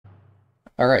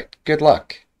Alright, good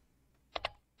luck.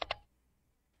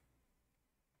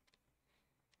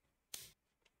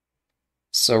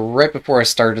 So right before I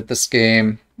started this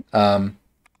game, um,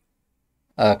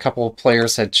 a couple of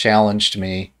players had challenged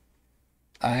me.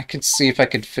 I could see if I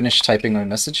could finish typing my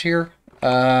message here.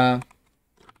 Alright,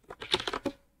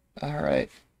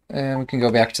 and we can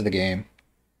go back to the game.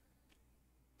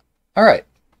 Alright,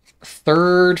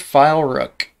 third file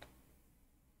rook.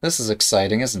 This is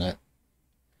exciting, isn't it?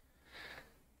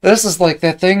 This is like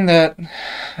that thing that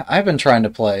I've been trying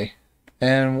to play.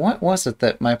 And what was it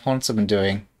that my opponents have been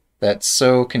doing that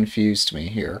so confused me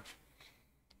here?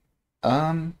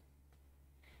 Um,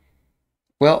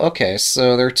 well, okay,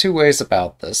 so there are two ways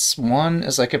about this. One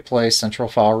is I could play central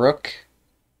file rook.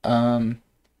 Um,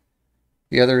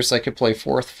 the other is I could play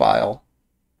fourth file.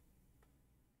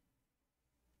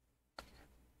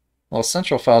 Well,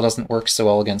 central file doesn't work so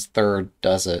well against third,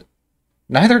 does it?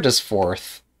 Neither does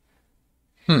fourth.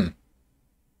 Hmm.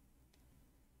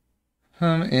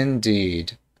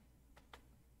 Indeed.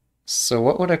 So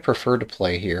what would I prefer to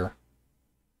play here?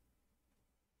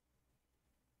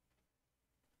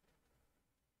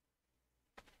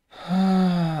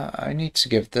 I need to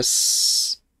give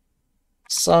this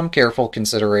some careful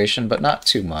consideration, but not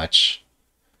too much.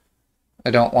 I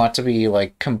don't want to be,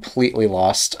 like, completely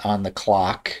lost on the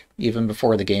clock, even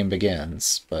before the game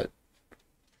begins, but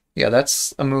yeah,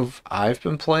 that's a move I've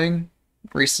been playing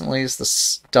recently, is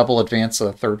this double advance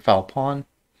of the third file pawn.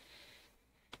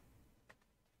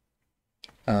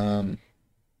 Um,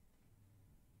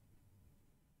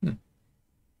 hmm.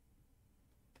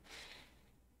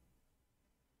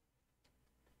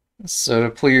 So it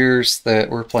appears that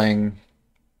we're playing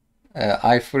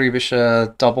I-Free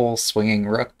double swinging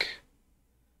rook.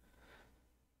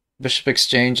 Bishop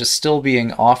exchange is still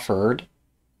being offered,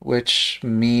 which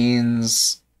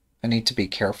means I need to be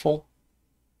careful.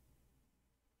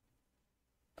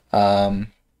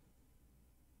 Um,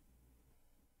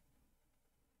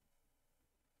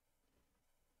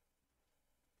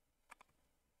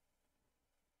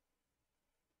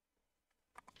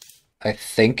 I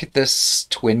think this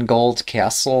twin gold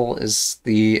castle is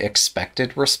the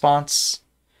expected response.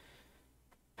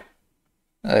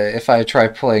 If I try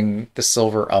playing the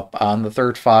silver up on the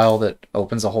third file, that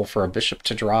opens a hole for a bishop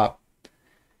to drop.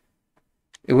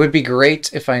 It would be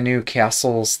great if I knew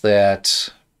castles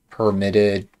that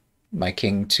permitted my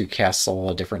king to castle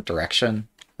a different direction.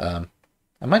 I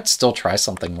might still try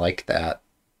something like that.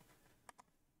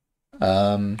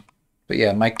 But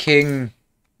yeah, my king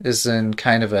is in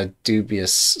kind of a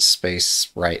dubious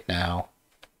space right now.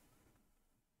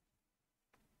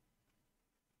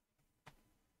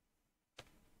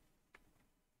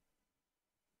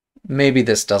 Maybe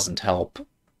this doesn't help.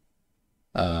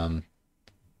 Um,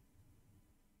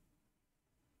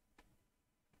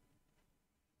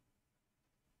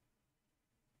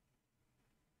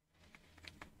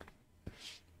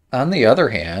 on the other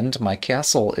hand, my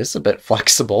castle is a bit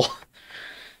flexible.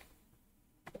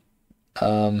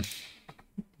 Um,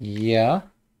 yeah.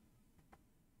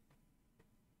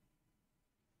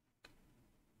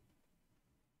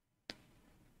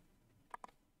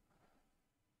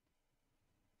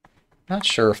 Not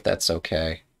sure if that's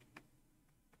okay.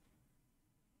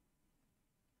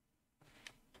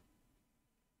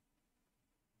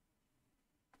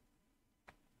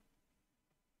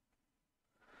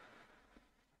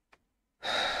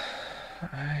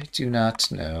 I do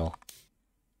not know.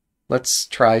 Let's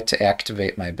try to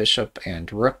activate my bishop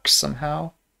and rook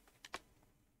somehow.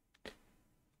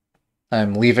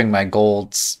 I'm leaving my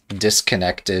golds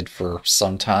disconnected for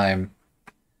some time,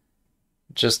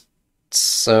 just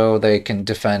so they can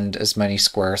defend as many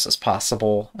squares as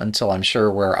possible until I'm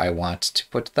sure where I want to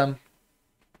put them.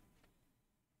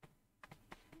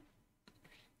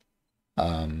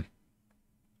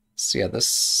 So yeah,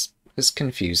 this is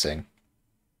confusing.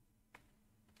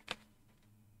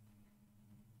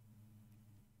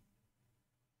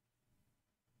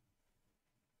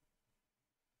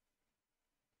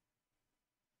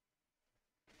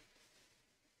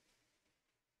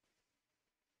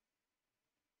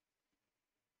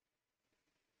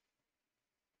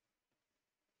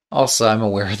 Also, I'm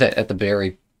aware that at the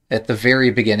very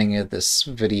beginning of this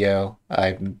video,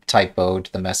 I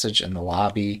typoed the message in the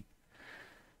lobby.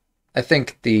 I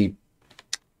think the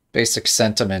basic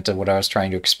sentiment of what I was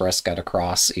trying to express got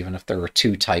across, even if there were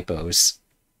two typos.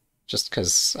 Just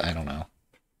because, I don't know.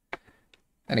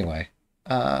 Anyway,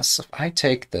 so if I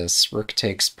take this, rook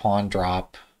takes pawn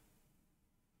drop.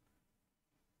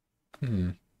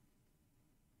 I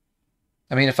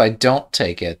mean, if I don't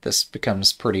take it, this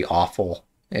becomes pretty awful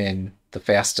in the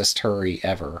fastest hurry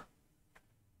ever.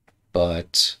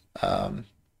 But Um,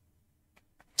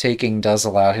 taking does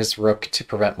allow his rook to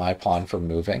prevent my pawn from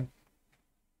moving.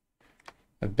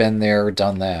 I've been there,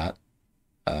 done that.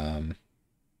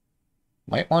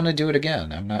 Might want to do it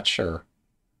again, I'm not sure.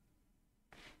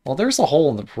 Well, there's a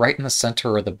hole right in the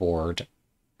center of the board.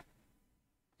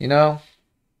 You know,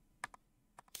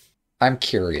 I'm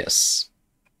curious.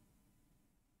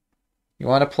 You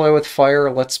want to play with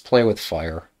fire? Let's play with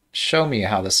fire. Show me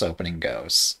how this opening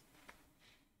goes.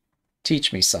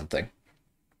 Teach me something.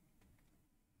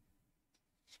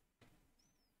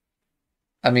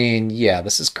 I mean, yeah,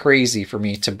 this is crazy for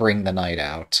me to bring the knight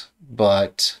out,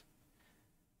 but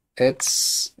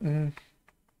it's... I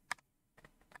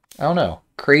don't know.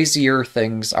 Crazier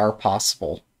things are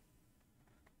possible.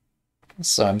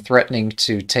 So I'm threatening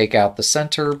to take out the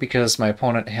center because my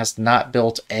opponent has not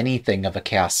built anything of a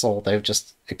castle. They've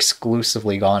just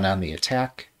exclusively gone on the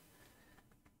attack.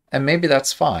 And maybe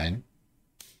that's fine.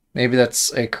 Maybe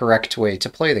that's a correct way to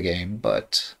play the game,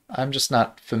 but I'm just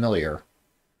not familiar.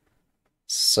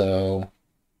 So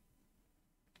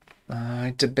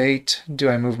I debate, do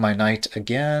I move my knight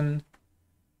again,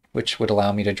 which would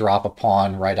allow me to drop a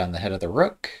pawn right on the head of the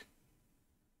rook?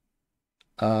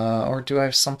 Or do I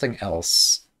have something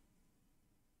else?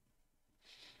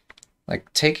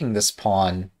 Like, taking this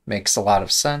pawn makes a lot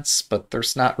of sense, but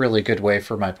there's not really a good way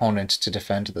for my opponent to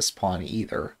defend this pawn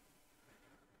either.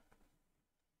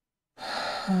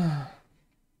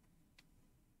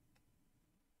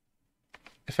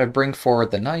 If I bring forward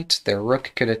the knight, their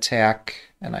rook could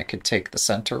attack, and I could take the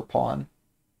center pawn.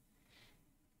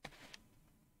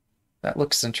 That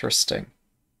looks interesting.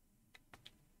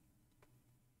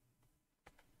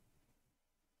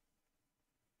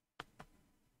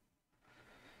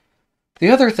 The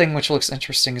other thing which looks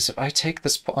interesting is if I take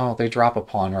this... Oh, they drop a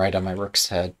pawn right on my rook's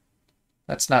head.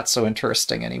 That's not so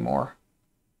interesting anymore.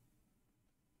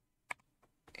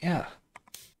 Yeah.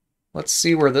 Let's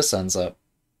see where this ends up.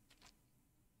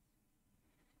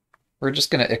 We're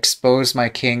just going to expose my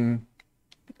king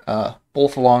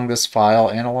both along this file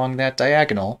and along that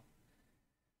diagonal,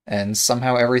 and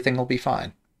somehow everything will be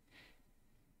fine.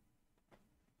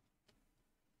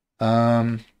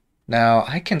 Now,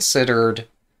 I considered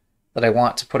that I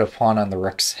want to put a pawn on the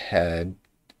rook's head.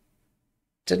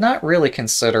 Did not really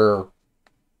consider,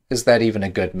 is that even a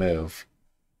good move?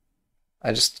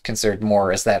 I just considered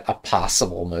more, is that a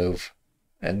possible move?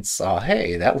 And saw,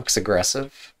 hey, that looks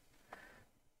aggressive.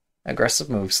 Aggressive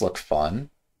moves look fun.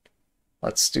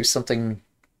 Let's do something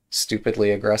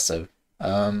stupidly aggressive.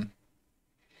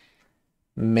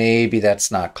 Maybe that's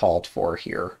not called for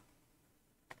here.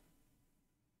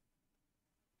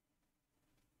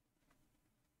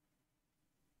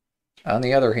 On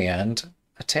the other hand,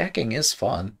 attacking is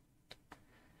fun.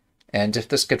 And if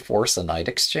this could force a knight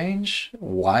exchange,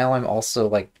 while I'm also,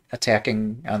 like,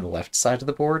 attacking on the left side of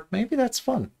the board, maybe that's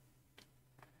fun.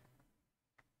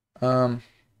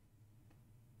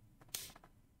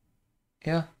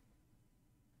 Yeah.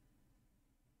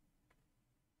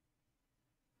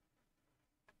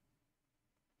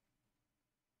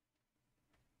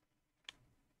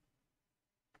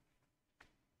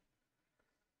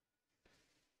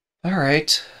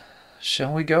 Alright.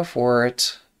 Shall we go for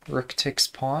it? Rook takes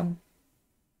pawn?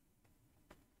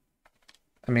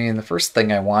 I mean, the first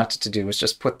thing I wanted to do was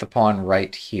just put the pawn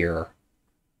right here.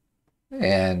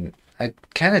 And I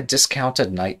kind of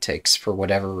discounted knight takes for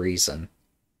whatever reason.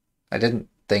 I didn't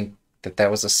think that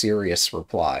that was a serious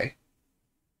reply.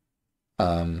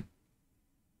 Knight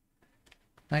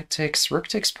takes, rook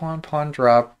takes pawn, pawn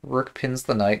drop, rook pins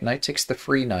the knight, knight takes the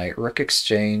free knight, rook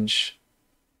exchange,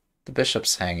 the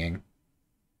bishop's hanging.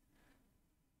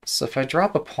 So if I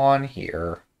drop a pawn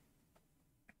here,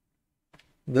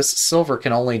 this silver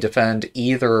can only defend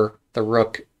either the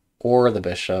rook or the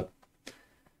bishop,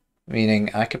 meaning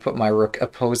I could put my rook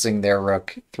opposing their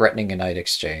rook, threatening a knight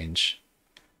exchange.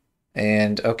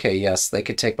 And, okay, yes, they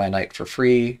could take my knight for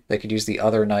free, they could use the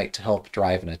other knight to help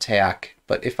drive an attack,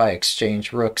 but if I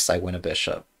exchange rooks, I win a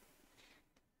bishop.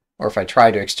 Or if I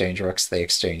try to exchange rooks, they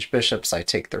exchange bishops, I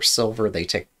take their silver, they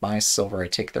take my silver, I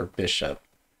take their bishop.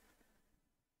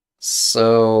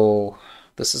 So,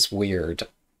 this is weird.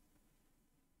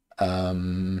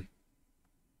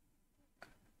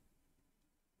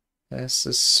 This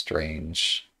is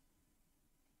strange.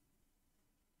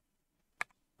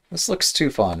 This looks too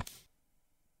fun.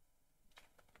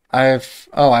 I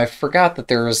forgot that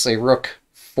there is a rook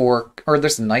fork, or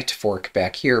there's a knight fork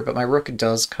back here, but my rook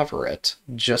does cover it,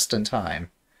 just in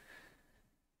time.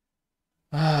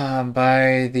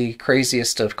 By the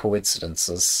craziest of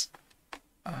coincidences.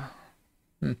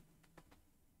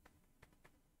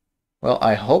 Well,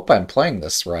 I hope I'm playing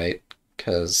this right,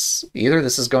 because either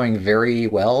this is going very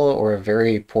well or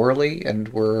very poorly, and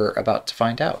we're about to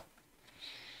find out.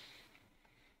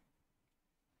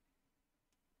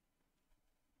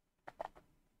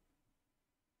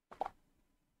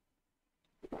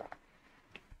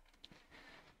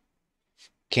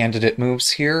 Candidate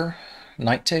moves here.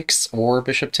 Knight takes, or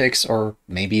bishop takes, or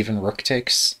maybe even rook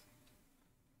takes.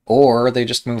 Or they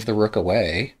just move the rook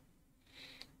away.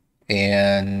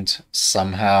 And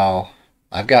somehow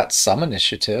I've got some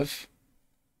initiative.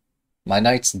 My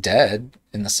knight's dead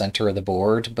in the center of the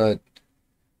board, but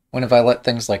when have I let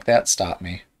things like that stop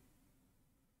me?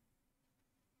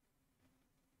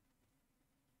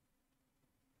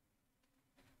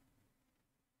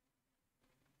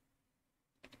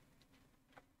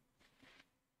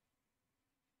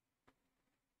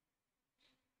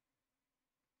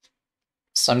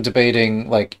 So I'm debating,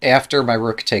 like, after my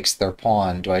rook takes their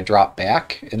pawn, do I drop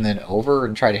back and then over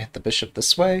and try to hit the bishop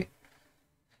this way?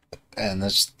 And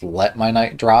just let my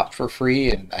knight drop for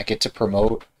free and I get to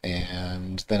promote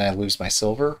and then I lose my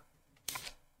silver?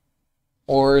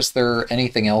 Or is there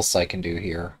anything else I can do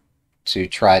here to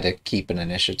try to keep an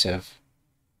initiative?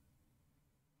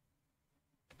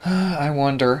 I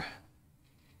wonder.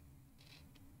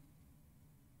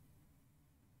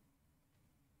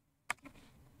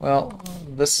 Well,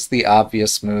 this is the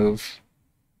obvious move.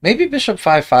 Maybe bishop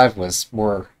 5-5 was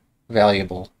more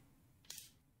valuable.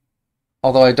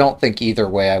 Although I don't think either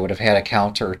way I would have had a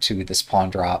counter to this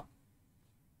pawn drop.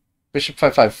 Bishop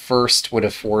 5-5 first would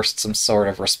have forced some sort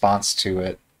of response to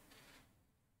it.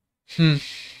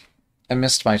 I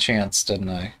missed my chance, didn't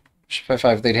I? Bishop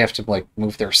 5-5, they'd have to like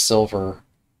move their silver,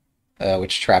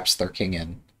 which traps their king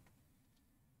in.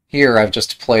 Here, I've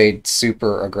just played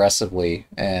super aggressively,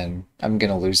 and I'm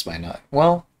gonna lose my knight.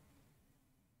 Well,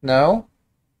 no.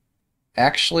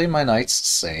 Actually, my knight's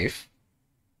safe.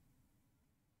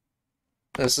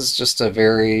 This is just a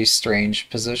very strange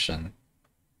position.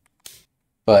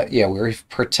 But yeah, we've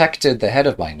protected the head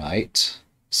of my knight,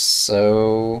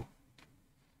 so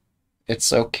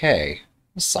it's okay,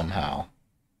 somehow.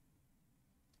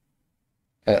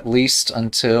 At least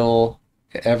until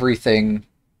everything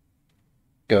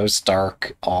goes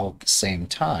dark all at the same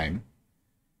time.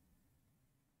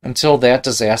 Until that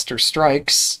disaster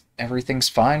strikes, everything's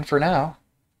fine for now.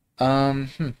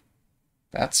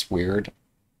 That's weird.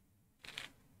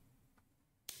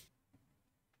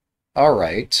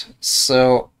 Alright,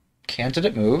 so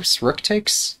candidate moves, rook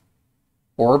takes,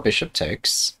 or bishop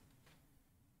takes.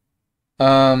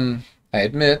 I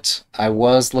admit, I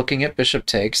was looking at bishop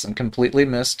takes and completely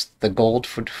missed the gold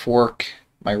would fork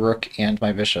my rook and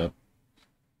my bishop.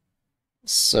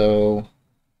 So,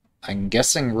 I'm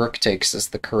guessing rook takes is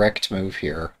the correct move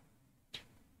here.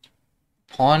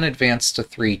 Pawn advanced to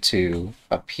 3-2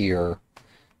 up here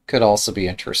could also be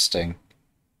interesting.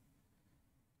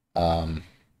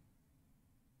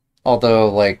 Although,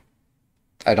 like,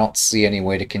 I don't see any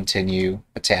way to continue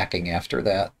attacking after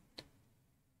that.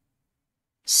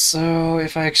 So,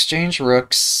 if I exchange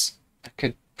rooks, I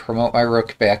could promote my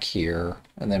rook back here,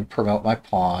 and then promote my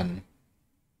pawn.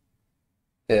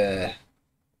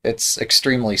 It's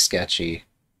extremely sketchy.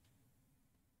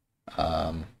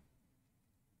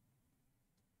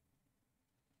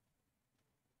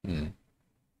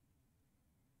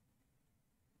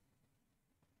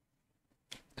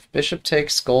 If bishop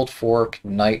takes gold fork,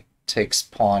 knight takes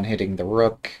pawn hitting the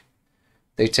rook.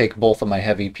 They take both of my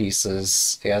heavy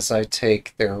pieces as I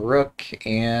take their rook,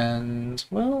 and,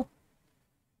 well,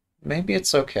 maybe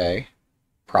it's okay.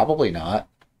 Probably not.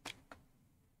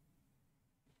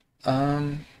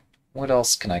 What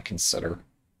else can I consider?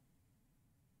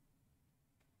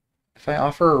 If I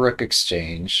offer a rook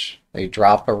exchange, they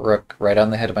drop a rook right on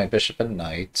the head of my bishop and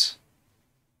knight.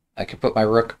 I could put my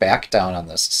rook back down on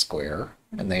this square,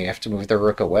 and they have to move their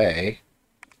rook away.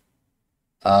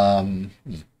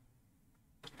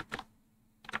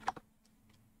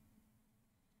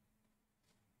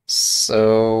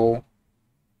 So,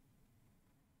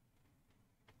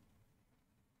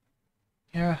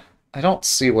 yeah, I don't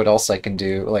see what else I can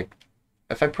do. Like,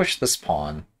 if I push this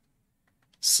pawn,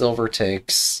 silver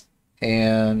takes,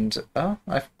 and, oh,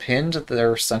 I've pinned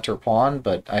their center pawn,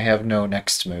 but I have no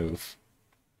next move.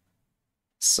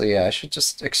 So yeah, I should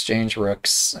just exchange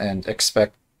rooks and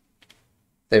expect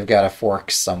they've got a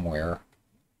fork somewhere.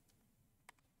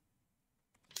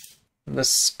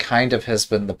 This kind of has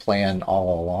been the plan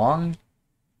all along,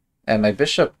 and my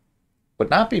bishop would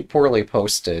not be poorly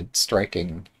posted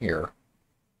striking here.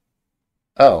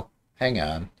 Oh, hang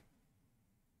on.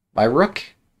 My rook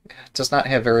does not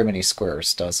have very many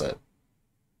squares, does it?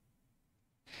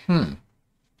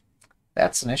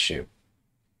 That's an issue.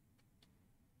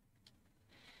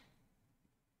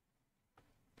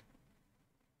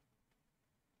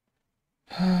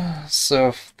 So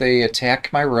if they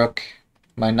attack my rook,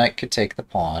 my knight could take the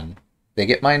pawn. They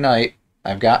get my knight.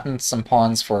 I've gotten some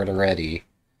pawns for it already.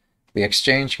 We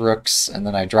exchange rooks, and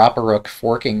then I drop a rook,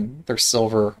 forking their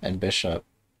silver and bishop.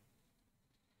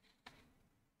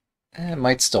 It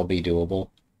might still be doable.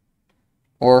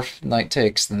 Or if knight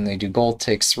takes, then they do gold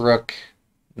takes rook,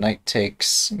 knight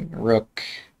takes rook,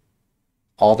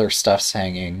 all their stuff's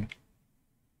hanging.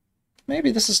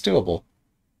 Maybe this is doable.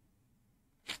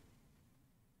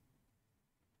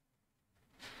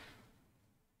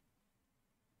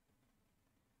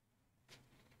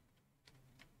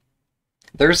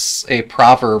 There's a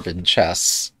proverb in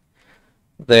chess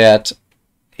that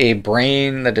a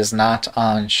brain that is not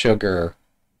on sugar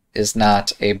is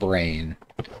not a brain.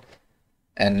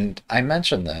 And I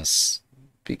mention this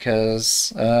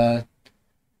because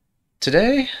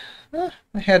today I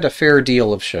had a fair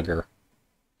deal of sugar.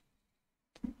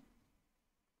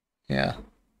 Yeah.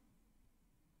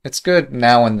 It's good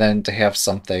now and then to have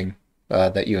something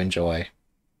that you enjoy.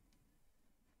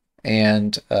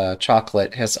 And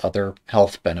chocolate has other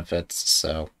health benefits,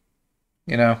 so,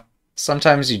 you know,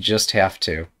 sometimes you just have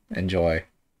to enjoy.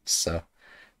 So,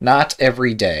 not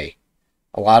every day.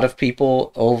 A lot of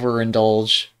people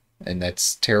overindulge, and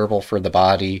that's terrible for the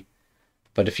body.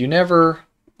 But if you never,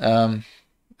 I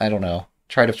don't know,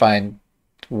 try to find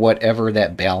whatever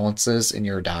that balance is in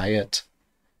your diet,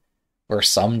 where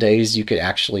some days you could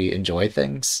actually enjoy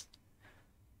things,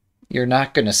 you're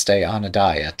not going to stay on a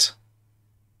diet.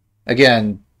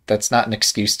 Again, that's not an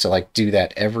excuse to like do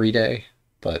that every day,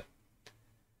 but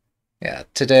yeah,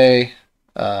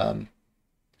 um,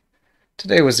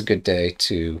 today was a good day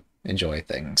to enjoy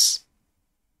things.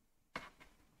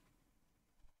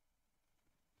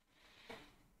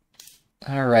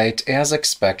 All right, as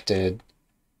expected,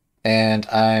 and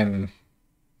I'm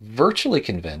virtually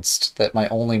convinced that my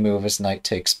only move is knight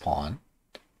takes pawn.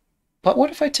 But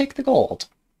what if I take the gold?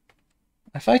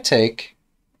 If I take,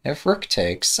 if rook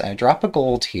takes, I drop a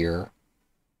gold here.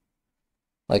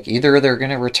 Like either they're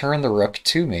going to return the rook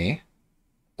to me,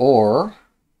 or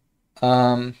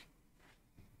um,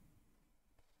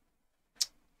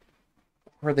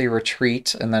 or they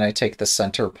retreat and then I take the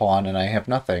center pawn and I have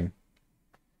nothing.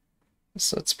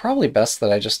 So it's probably best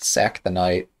that I just sack the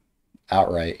knight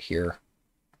outright here.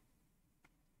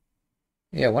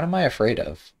 Yeah, what am I afraid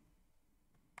of?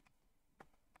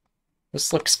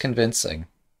 This looks convincing.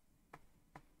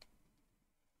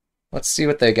 Let's see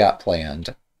what they got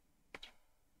planned.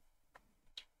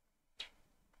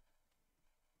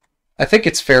 I think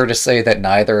it's fair to say that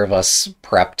neither of us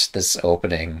prepped this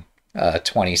opening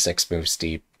 26 moves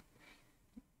deep.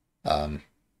 For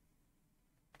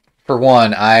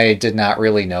one, I did not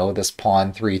really know this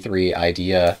pawn 3-3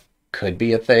 idea could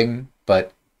be a thing,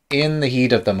 but in the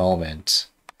heat of the moment,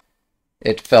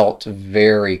 it felt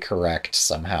very correct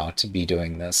somehow to be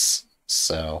doing this.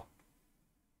 So,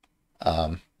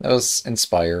 I was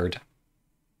inspired.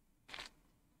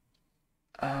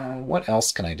 What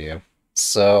else can I do?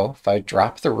 So, if I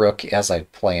drop the rook as I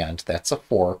planned, that's a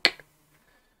fork.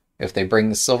 If they bring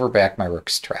the silver back, my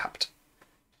rook's trapped.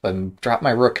 If I drop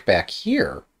my rook back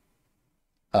here,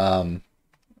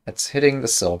 it's hitting the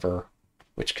silver,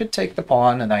 which could take the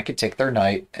pawn, and I could take their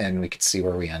knight, and we could see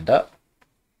where we end up.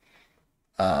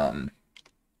 Oh,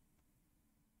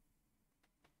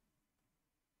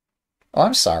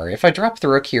 I'm sorry. If I drop the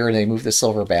rook here and they move the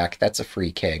silver back, that's a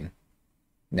free king.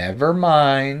 Never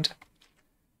mind.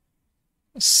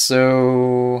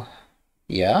 So,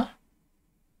 yeah.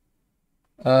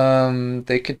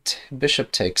 They could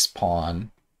bishop takes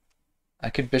pawn. I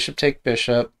could bishop take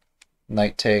bishop.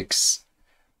 Knight takes.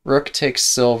 Rook takes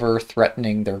silver,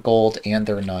 threatening their gold and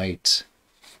their knight.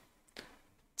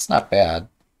 It's not bad.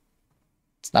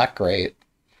 It's not great.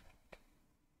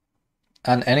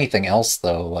 On anything else,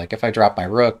 though, like if I drop my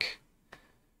rook,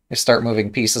 I start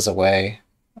moving pieces away,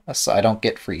 so I don't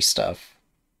get free stuff.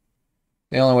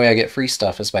 The only way I get free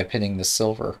stuff is by pinning the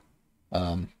silver.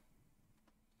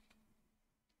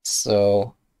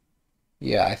 So,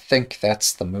 yeah, I think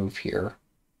that's the move here.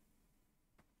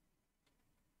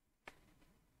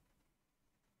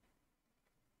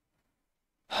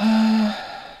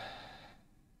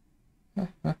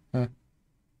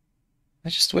 I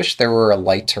just wish there were a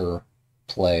lighter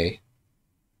play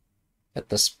at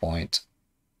this point.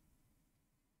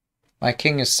 My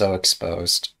king is so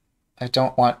exposed. I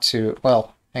don't want to...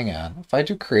 Well, hang on. If I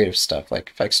do creative stuff, like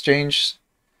if I exchange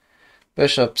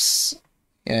bishops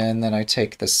and then I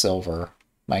take the silver,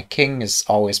 my king is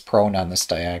always prone on this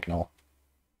diagonal.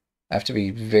 I have to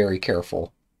be very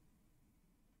careful.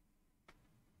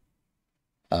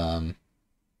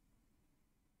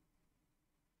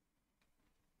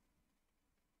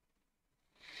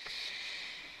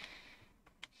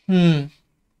 Hmm.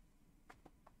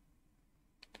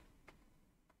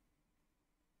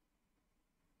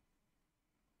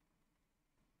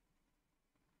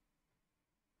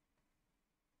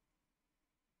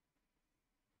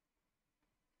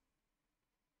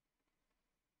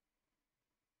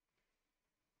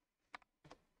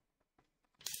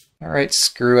 Alright,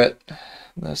 screw it.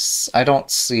 I don't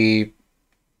see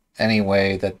any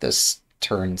way that this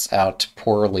turns out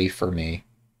poorly for me.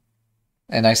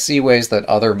 And I see ways that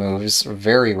other moves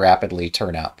very rapidly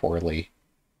turn out poorly.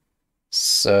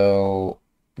 So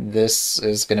this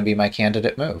is going to be my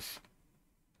candidate move.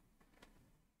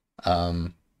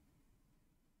 Um,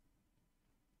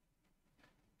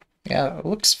 yeah, it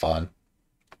looks fun.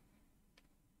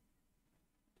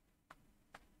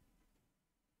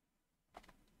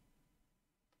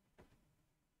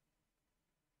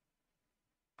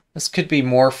 This could be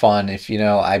more fun if,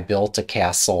 I built a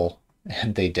castle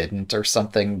and they didn't or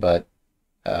something, but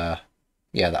uh,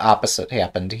 yeah, the opposite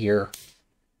happened here.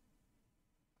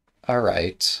 All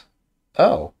right.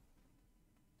 Oh,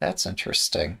 that's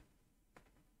interesting.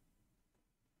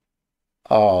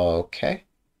 Okay.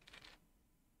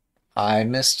 I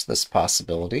missed this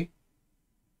possibility.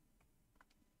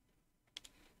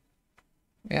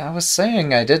 Yeah, I was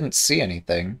saying I didn't see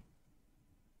anything.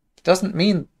 Doesn't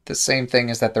mean the same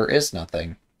thing as that there is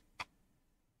nothing.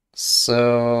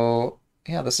 So,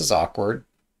 yeah, this is awkward.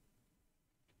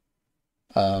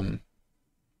 Um,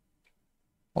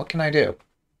 what can I do?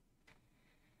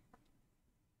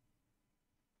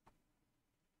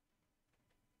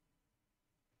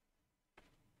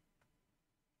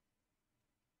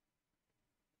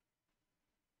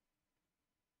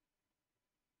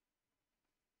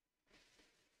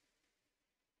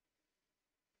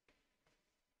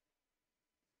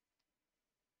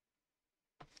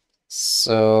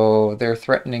 So, they're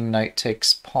threatening knight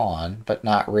takes pawn, but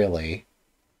not really.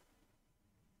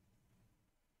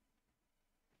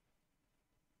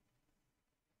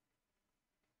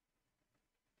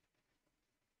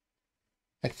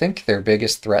 I think their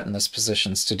biggest threat in this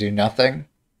position is to do nothing.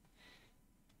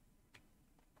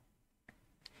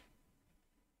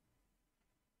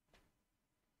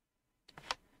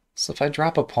 So if I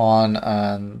drop a pawn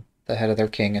on the head of their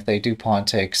king, if they do pawn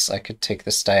takes, I could take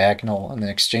this diagonal and then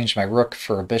exchange my rook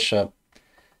for a bishop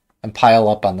and pile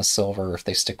up on the silver if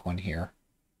they stick one here.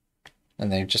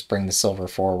 And they just bring the silver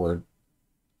forward.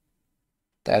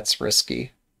 That's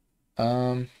risky.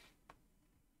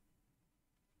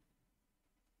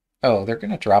 Oh, they're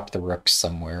going to drop the rook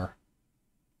somewhere.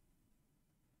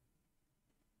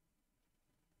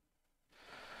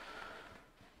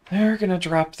 They're going to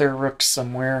drop their rook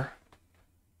somewhere.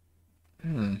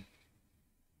 Hmm.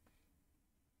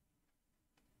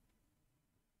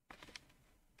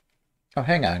 Oh,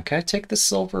 hang on. Can I take the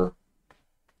silver?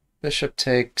 Bishop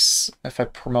takes. If I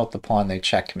promote the pawn, they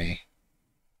check me.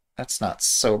 That's not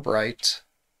so bright.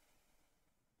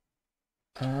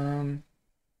 Um,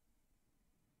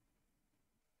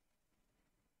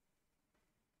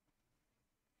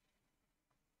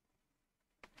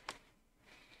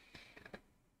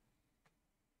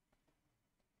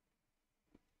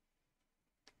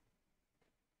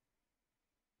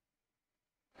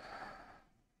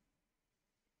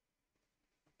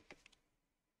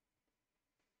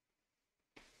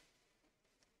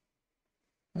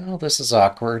 well, this is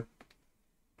awkward.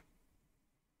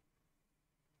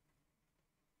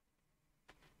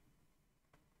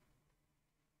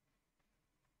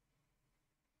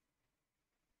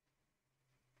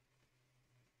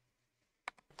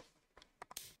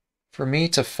 For me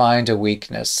to find a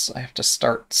weakness, I have to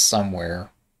start somewhere.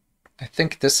 I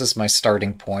think this is my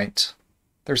starting point.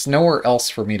 There's nowhere else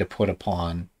for me to put a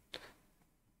pawn.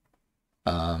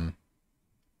 Um,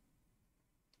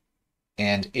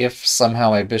 and if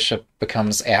somehow a bishop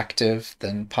becomes active,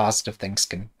 then positive things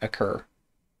can occur.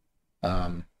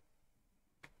 Um,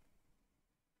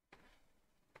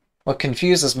 what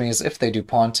confuses me is if they do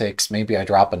pawn takes, maybe I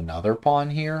drop another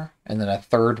pawn here, and then a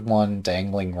third one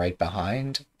dangling right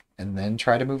behind, and then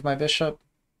try to move my bishop.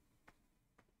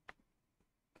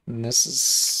 And this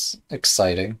is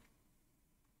exciting.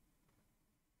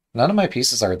 None of my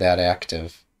pieces are that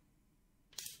active.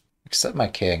 Except my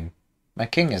king. My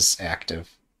king is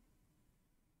active.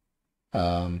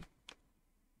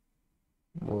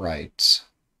 Right.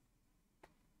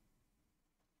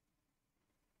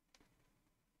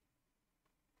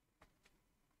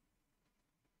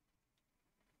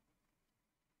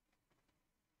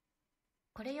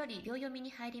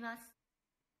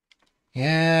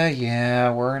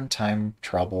 Yeah, we're in time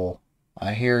trouble.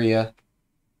 I hear ya.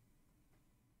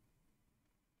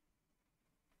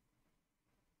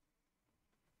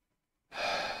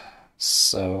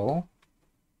 So...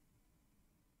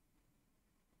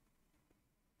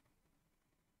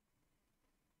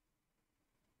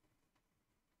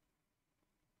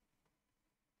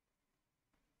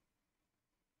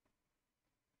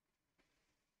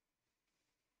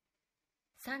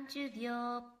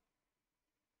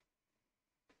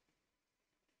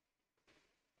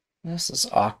 This is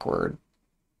awkward.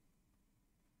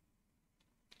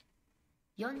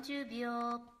 40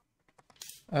秒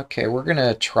Okay, we're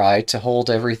gonna try to hold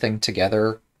everything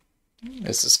together.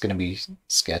 This is gonna be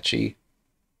sketchy.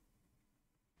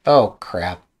 Oh,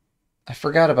 crap. I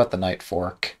forgot about the knight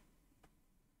fork.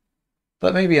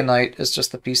 But maybe a knight is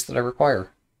just the piece that I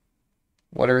require.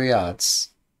 What are the odds?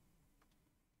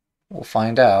 We'll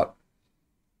find out.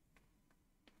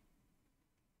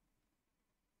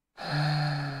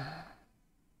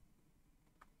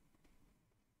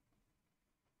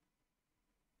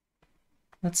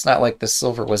 It's not like the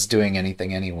silver was doing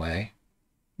anything anyway.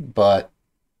 But,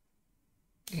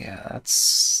 yeah,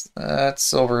 that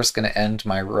silver is going to end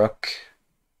my rook.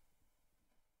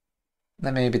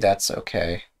 Then maybe that's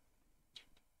okay.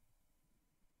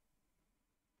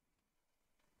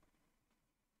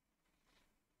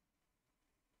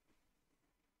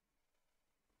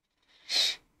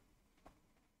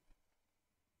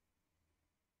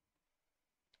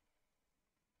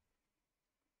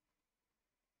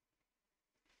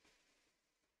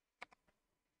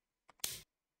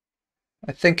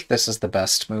 I think this is the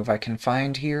best move I can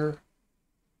find here.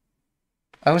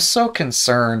 I was so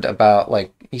concerned about,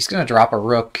 like, he's going to drop a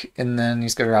rook, and then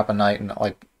he's going to drop a knight, and,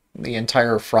 like, the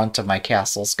entire front of my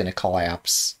castle's going to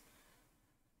collapse.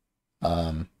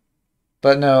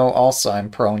 But no, also I'm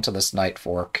prone to this knight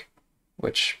fork,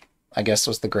 which I guess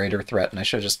was the greater threat, and I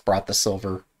should have just brought the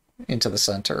silver into the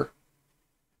center.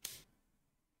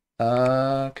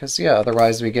 Because, yeah,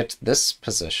 otherwise we get to this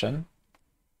position,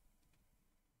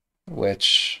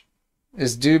 which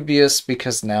is dubious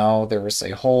because now there is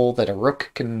a hole that a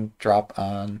rook can drop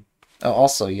on. Oh,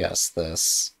 also, yes,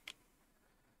 this.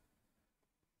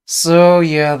 So,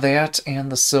 yeah, that and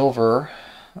the silver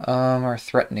are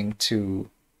threatening to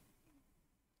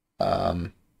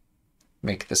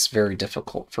make this very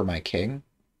difficult for my king.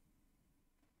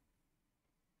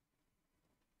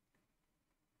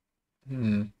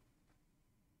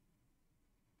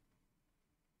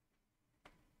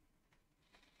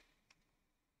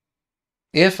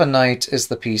 If a knight is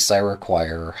the piece I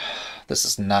require, this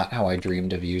is not how I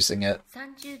dreamed of using it.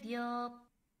 30秒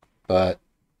But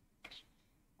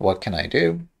what can I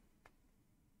do?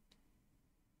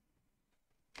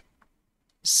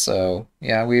 So,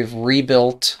 yeah, we've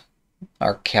rebuilt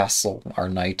our castle. Our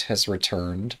knight has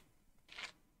returned.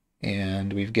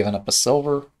 And we've given up a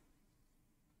silver.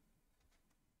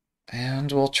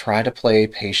 And we'll try to play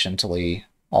patiently,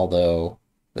 although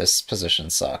this position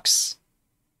sucks.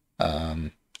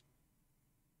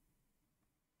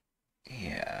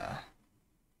 Yeah.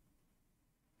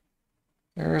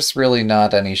 There's really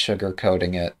not any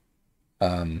sugarcoating it.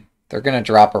 They're going to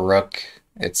drop a rook.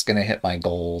 It's going to hit my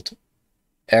gold.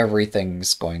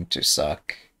 Everything's going to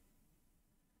suck.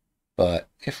 But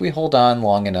if we hold on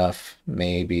long enough,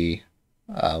 maybe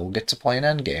we'll get to play an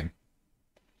endgame.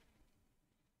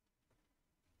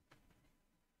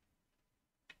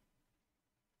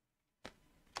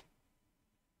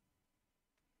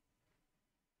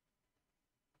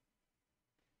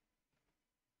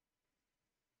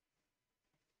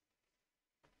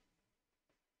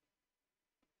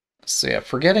 So yeah,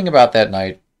 forgetting about that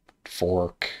knight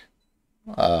fork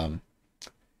um,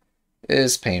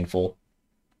 is painful.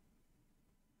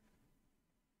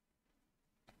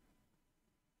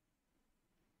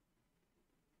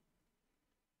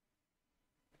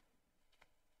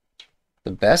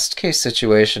 The best case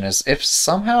situation is if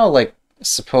somehow, like,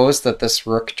 suppose that this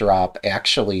rook drop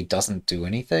actually doesn't do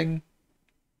anything.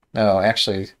 No,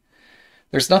 actually,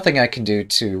 there's nothing I can do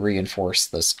to reinforce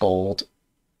this gold.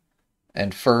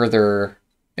 And further,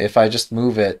 if I just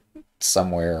move it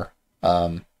somewhere,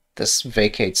 this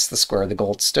vacates the square the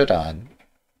gold stood on.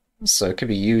 So it could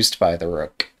be used by the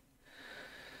rook.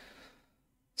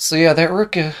 So yeah, that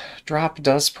rook drop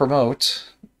does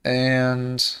promote,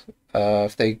 and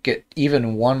if they get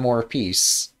even one more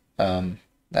piece,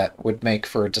 that would make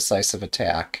for a decisive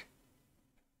attack.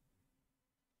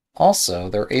 Also,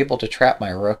 they're able to trap my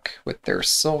rook with their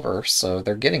silver, so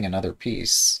they're getting another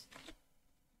piece.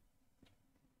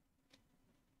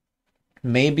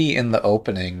 Maybe in the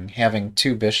opening, having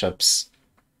two bishops,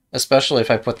 especially if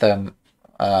I put them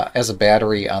as a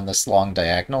battery on this long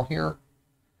diagonal here,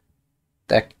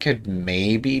 that could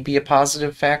maybe be a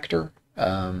positive factor.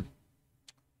 Not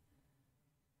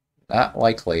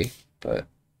likely, but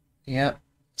Yep.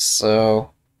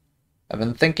 So, I've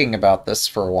been thinking about this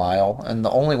for a while, and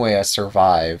the only way I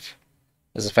survive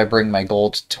is if I bring my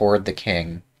gold toward the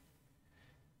king.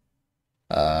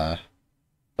 Uh,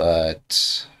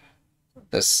 but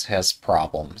this has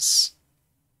problems.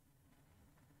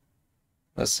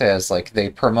 This has, like, they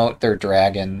promote their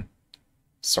dragon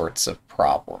sorts of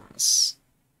problems.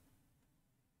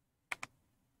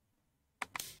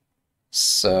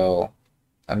 So,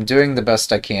 I'm doing the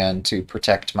best I can to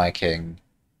protect my king.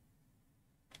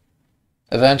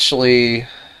 Eventually,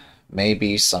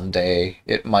 maybe someday,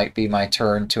 it might be my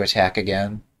turn to attack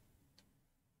again.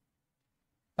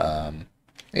 Um,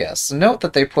 yes, note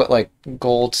that they put, like,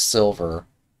 gold, silver,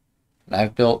 and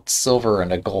I've built silver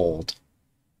into gold.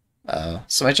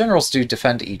 So my generals do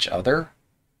defend each other,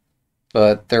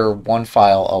 but they're one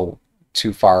file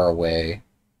too far away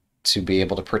to be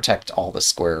able to protect all the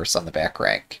squares on the back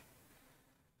rank.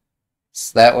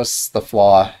 So that was the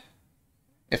flaw.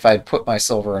 If I'd put my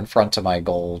silver in front of my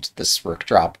gold, this rook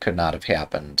drop could not have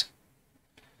happened.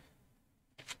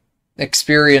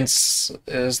 Experience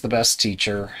is the best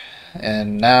teacher,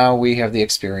 and now we have the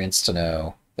experience to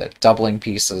know that doubling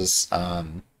pieces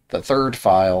on the third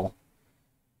file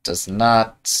does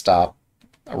not stop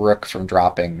a rook from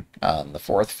dropping on the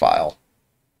fourth file.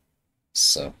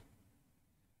 So,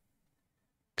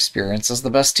 experience is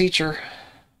the best teacher.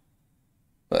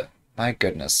 But, my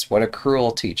goodness, what a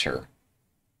cruel teacher.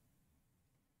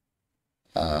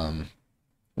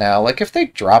 Now, like, if they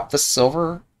drop the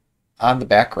silver on the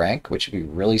back rank, which would be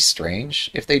really strange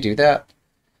if they do that,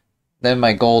 then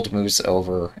my gold moves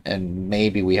over, and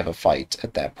maybe we have a fight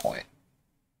at that point.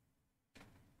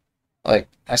 Like,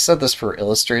 I said this for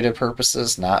illustrative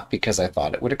purposes, not because I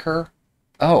thought it would occur.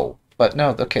 Oh, but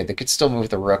no, okay, they could still move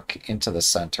the rook into the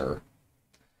center.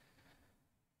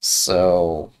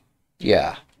 So,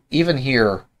 yeah, even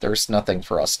here, there's nothing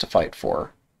for us to fight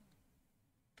for.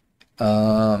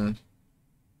 Um...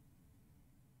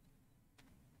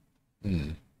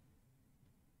 Hmm.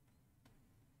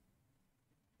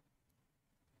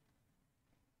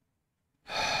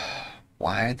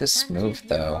 Why this move,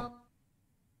 though?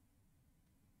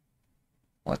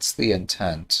 What's the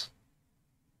intent?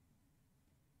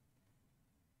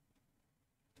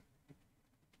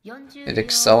 It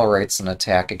accelerates an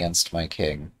attack against my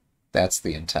king. That's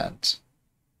the intent.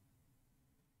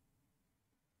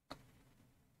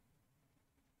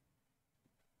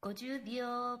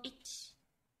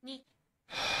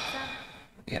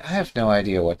 Yeah, I have no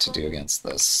idea what to do against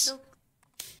this.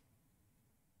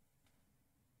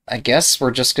 I guess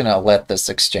we're just gonna let this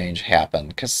exchange happen,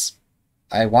 because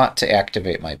I want to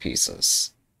activate my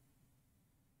pieces.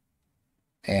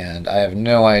 And I have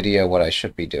no idea what I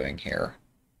should be doing here.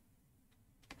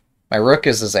 My rook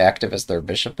is as active as their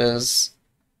bishop is.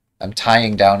 I'm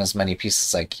tying down as many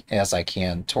pieces as I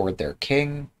can toward their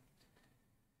king.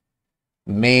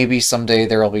 Maybe someday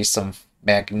there will be some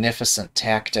magnificent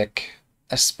tactic,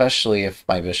 especially if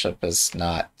my bishop is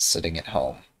not sitting at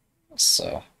home.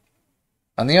 So,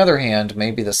 on the other hand,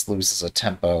 maybe this loses a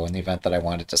tempo in the event that I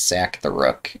wanted to sack the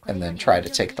rook and then try to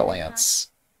take the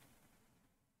lance.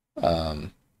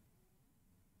 Oh.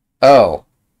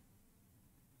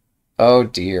 Oh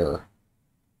dear.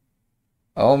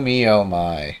 Oh me, oh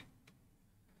my.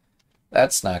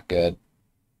 That's not good.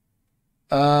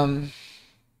 Um...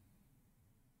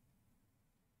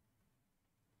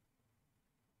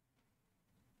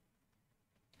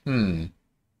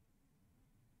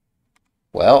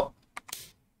 Well,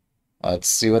 let's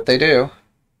see what they do.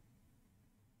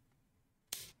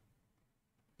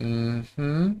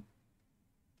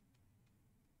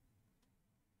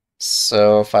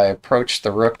 So if I approach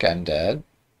the rook, I'm dead.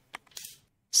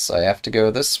 So I have to go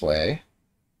this way.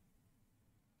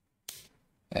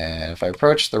 And if I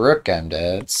approach the rook, I'm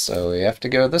dead, so we have to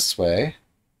go this way.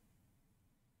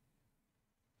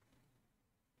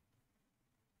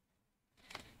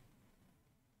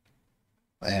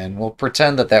 And we'll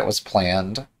pretend that that was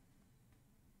planned,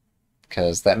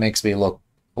 because that makes me look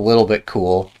a little bit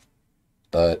cool.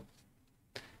 But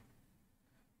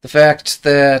the fact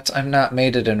that I'm not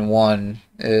mated in one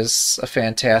is a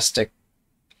fantastic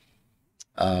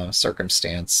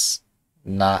circumstance,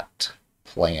 not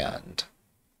planned.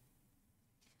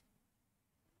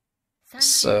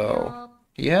 So,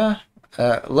 yeah,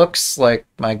 looks like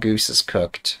my goose is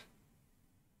cooked.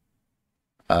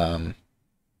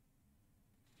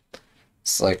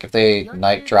 It's like if they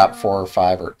knight drop 4 or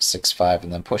 5 or 6-5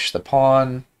 and then push the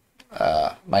pawn,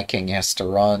 my king has to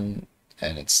run,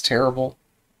 and it's terrible.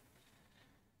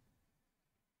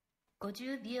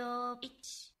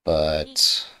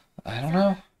 But I don't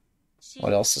know.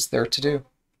 What else is there to do?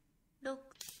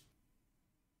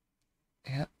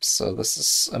 Yep, so this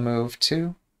is a move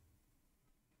too.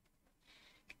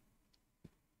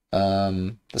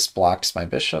 This blocks my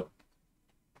bishop.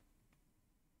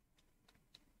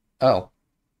 Oh,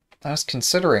 I was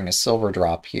considering a silver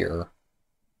drop here.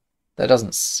 That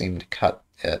doesn't seem to cut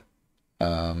it.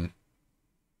 Alright,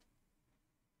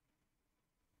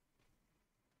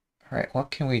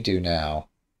 what can we do now?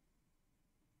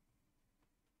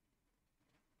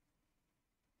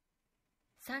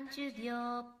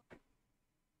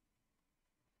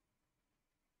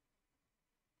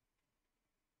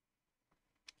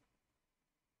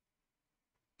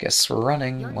 Guess we're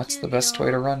running. What's the best way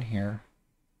to run here?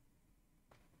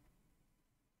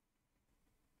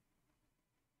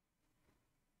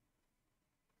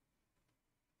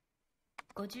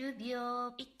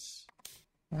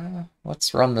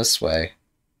 Let's run this way.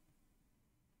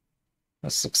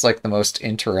 This looks like the most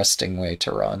interesting way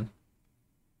to run.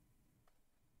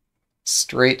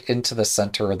 Straight into the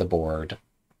center of the board.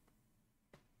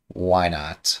 Why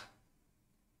not?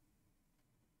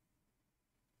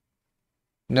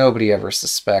 Nobody ever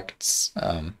suspects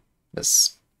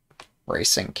this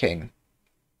racing king.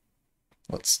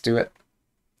 Let's do it.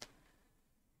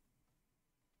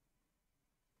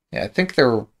 Yeah, I think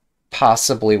there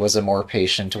possibly was a more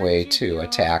patient way to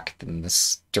attack than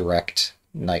this direct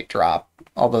knight drop,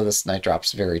 although this knight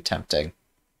drop's very tempting.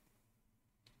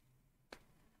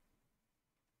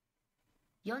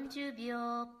 40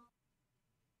秒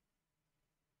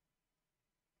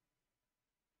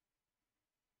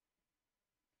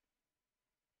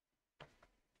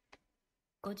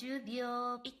 50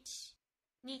秒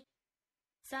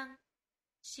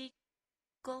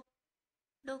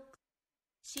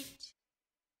 1、2、3、4、5、6、7。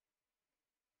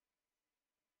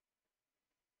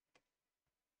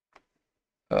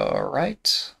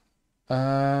 Alright.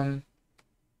 That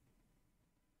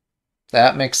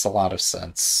makes a lot of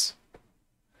sense.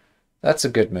 That's a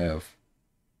good move.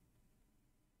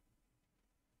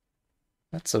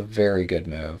 That's a very good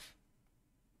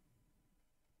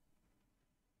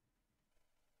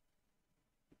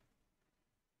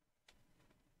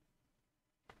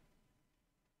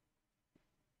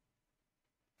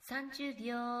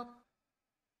秒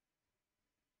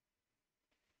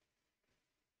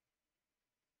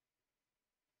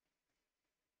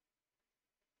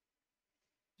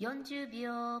 40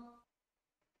秒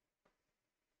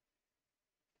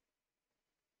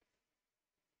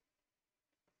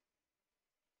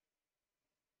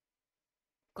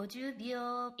 50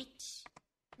秒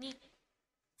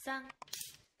 1、2、3。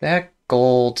 That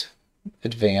gold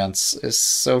advance is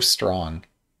so strong.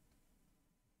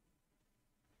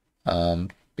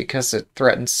 Because it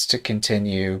threatens to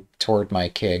continue toward my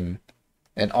king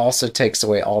and also takes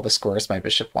away all the squares my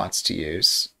bishop wants to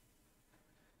use.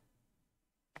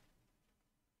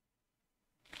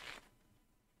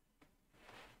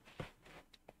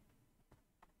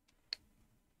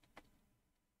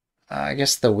 I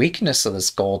guess the weakness of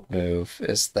this gold move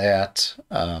is that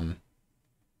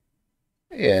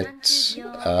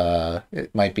it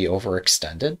might be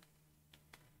overextended.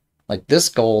 Like, this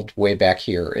gold way back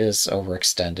here is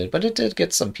overextended, but it did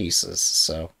get some pieces,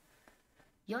 so...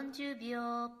 40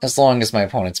秒 As long as my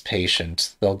opponent's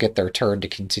patient, they'll get their turn to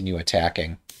continue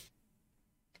attacking.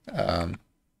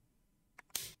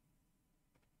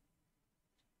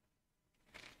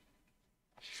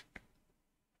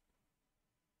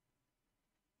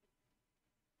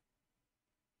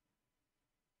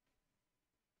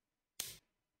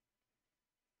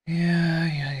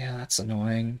 Yeah, that's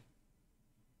annoying.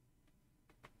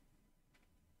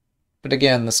 But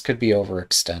again, this could be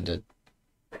overextended.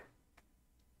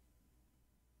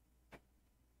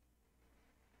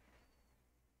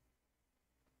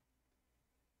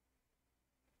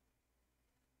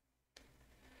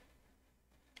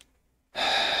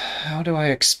 How do I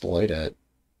exploit it?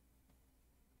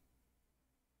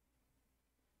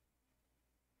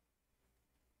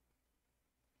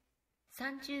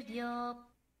 $30秒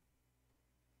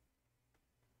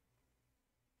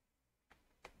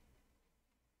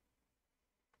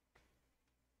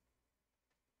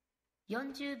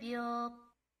 40秒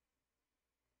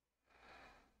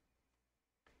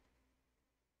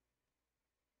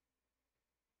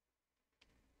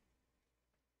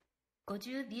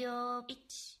 50秒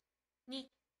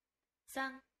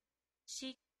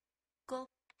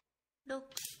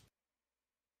 1、2、3、4、5、6。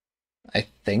 I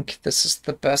think this is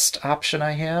the best option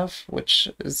I have, which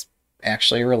is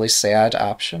actually a really sad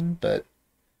option, but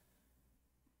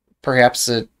perhaps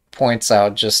it points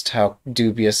out just how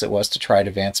dubious it was to try to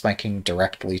advance my king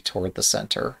directly toward the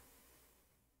center.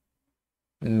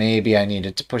 Maybe I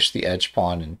needed to push the edge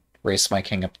pawn and race my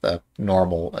king up the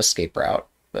normal escape route,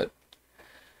 but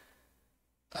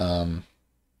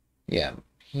Yeah,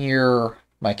 here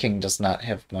my king does not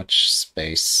have much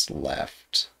space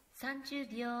left. 30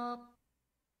秒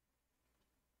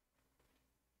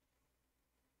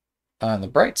On the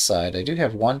bright side, I do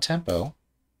have one tempo.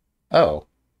 Oh.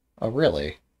 Oh,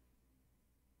 really?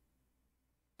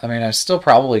 I mean, I'm still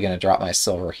probably going to drop my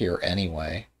silver here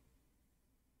anyway.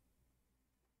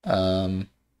 Um,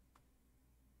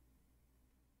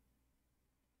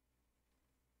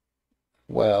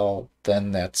 well,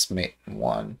 then that's mate in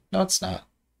 1. No, it's not.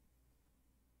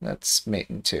 That's mate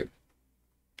in 2.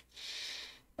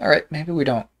 Alright, maybe we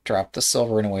don't drop the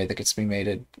silver in a way that gets me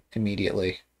mated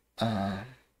immediately.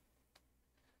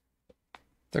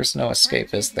 There's no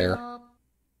escape, is there? 30秒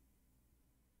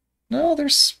No,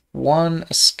 there's one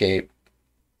escape.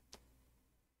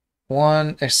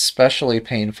 One especially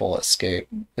painful escape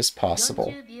is possible.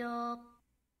 40秒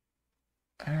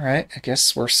Alright, I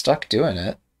guess we're stuck doing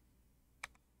it.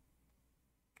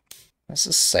 This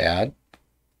is sad.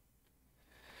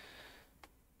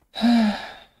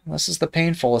 This is the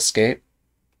painful escape.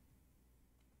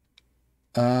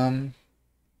 And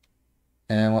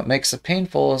what makes it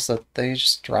painful is that they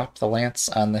just drop the lance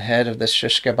on the head of this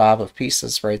shish kebab of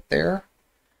pieces right there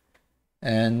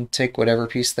and take whatever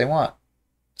piece they want.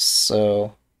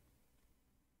 So,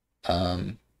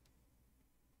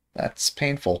 that's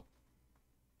painful.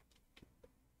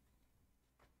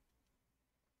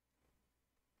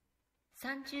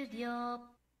 30秒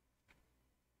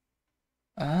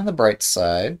On the bright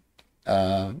side,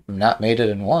 I'm not mated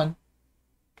in 1.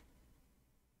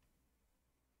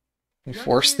 We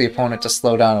force the opponent to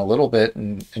slow down a little bit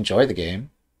and enjoy the game.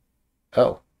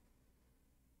 Oh.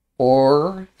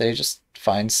 Or they just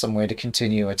find some way to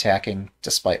continue attacking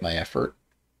despite my effort.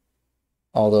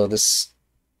 Although this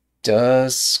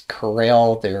does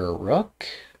corral their rook.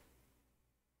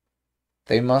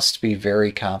 They must be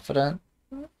very confident.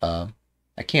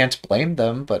 I can't blame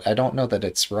them, but I don't know that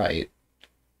it's right.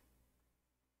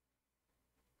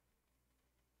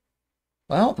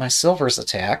 Well, my silver's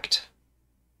attacked.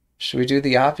 Should we do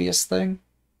the obvious thing?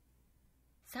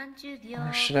 30 Or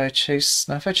秒 should I chase...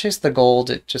 No, if I chase the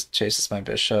gold, it just chases my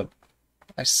bishop.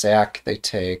 I sack, they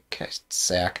take. I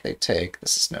sack, they take.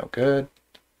 This is no good.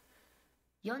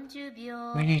 40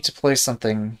 秒 We need to play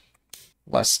something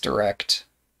less direct.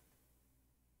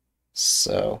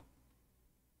 So...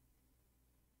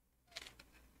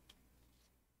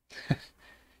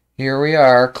 here we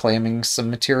are, claiming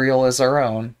some material as our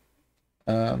own.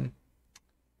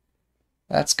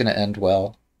 That's gonna end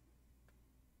well.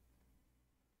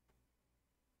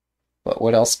 But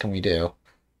what else can we do?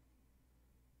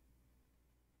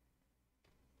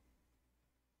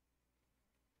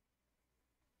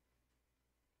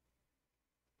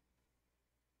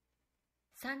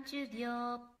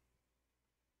秒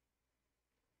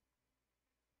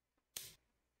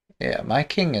Yeah, my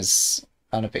king is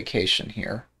on a vacation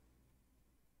here.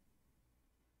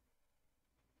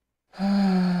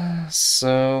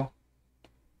 So,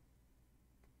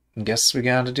 guess we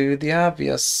gotta do the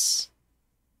obvious,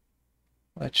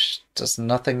 which does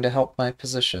nothing to help my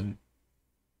position.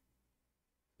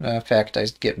 In fact, I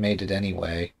get mated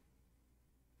anyway.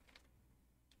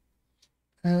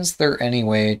 Is there any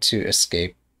way to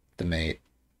escape the mate?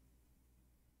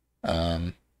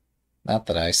 Not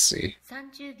that I see.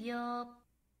 30 秒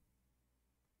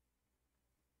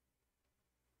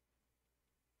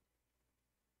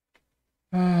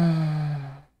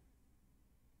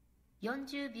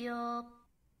 40 秒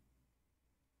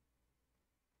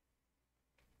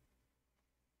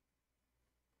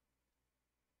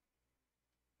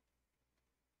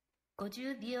 50秒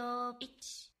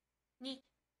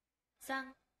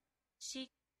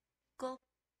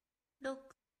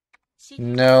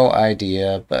 1、2、3、4、5、6、7 No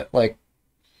idea, but like,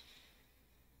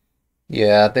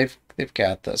 yeah, they've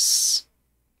got this.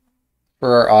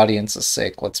 For our audience's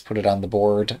sake, let's put it on the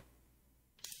board.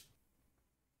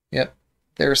 Yep,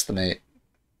 there's the mate.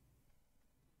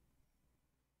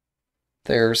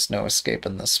 There's no escape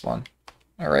in this one.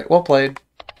 Alright, well played.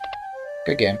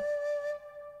 Good game.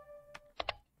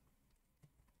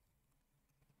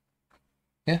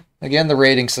 Yeah, again, the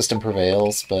rating system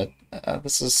prevails, but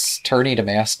this is tourney to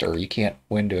master. You can't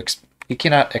win to you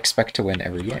cannot expect to win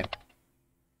every game.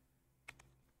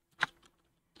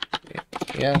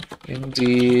 Yeah,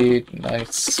 indeed.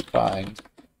 Nice, fine.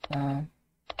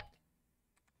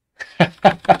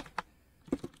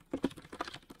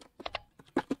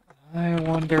 I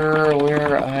wonder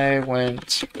where I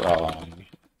went wrong.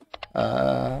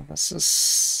 This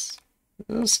is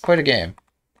quite a game.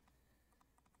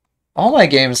 All my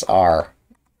games are.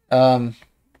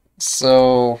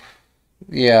 So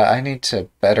yeah, I need to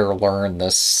better learn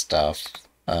this stuff.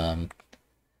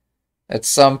 At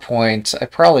some point, I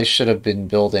probably should have been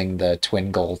building the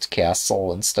twin gold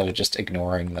castle instead of just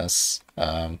ignoring this.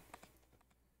 Yeah.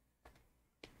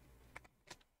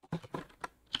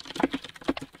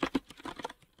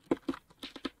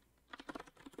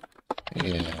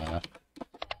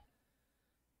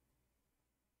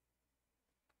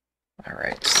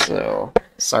 Alright, so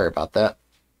sorry about that.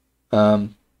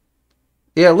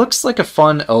 Yeah, it looks like a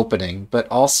fun opening, but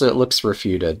also it looks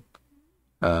refuted.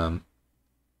 Um,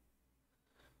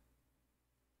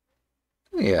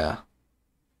 yeah.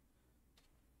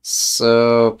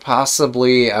 So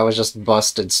possibly I was just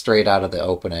busted straight out of the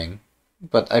opening.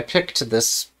 But I picked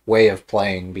this way of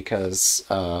playing because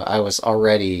I was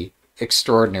already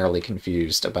extraordinarily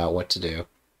confused about what to do.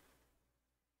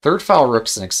 Third file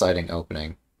rook's an exciting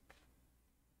opening.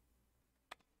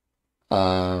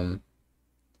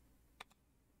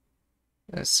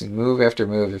 Let's see, move after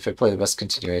move if I play the best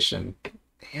continuation.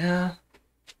 Yeah.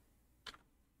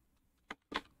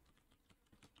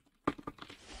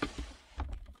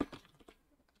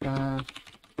 Uh,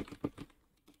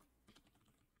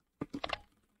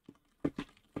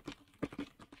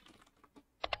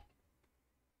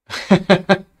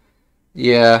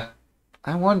 yeah,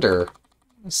 I wonder.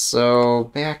 So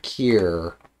back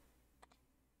here,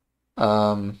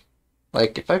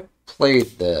 like if I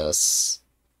played this,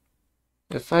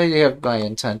 if I have my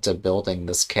intent of building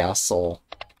this castle,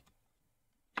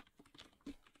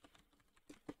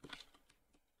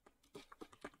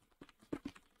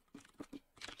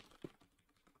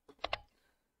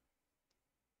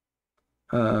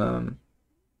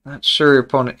 not sure your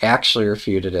opponent actually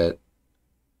refuted it.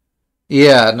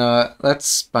 Yeah, no,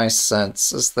 that's my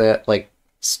sense, is that, like,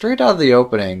 straight out of the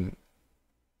opening,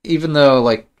 even though,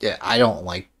 like, yeah, I don't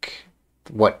like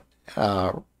what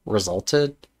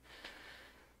resulted,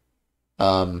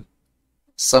 um,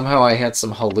 somehow I had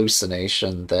some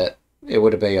hallucination that it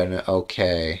would have been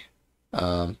okay.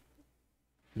 Um,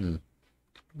 hmm.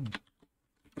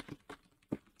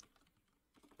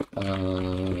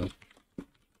 uh,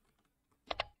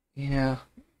 yeah,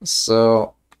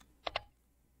 so,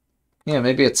 yeah,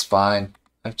 maybe it's fine.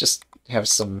 I just have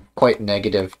some quite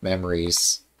negative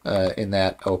memories in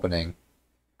that opening.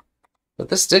 But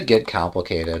this did get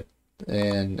complicated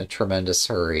in a tremendous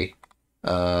hurry.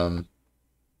 Um,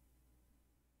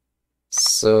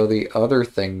 so the other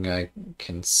thing I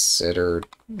considered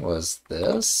was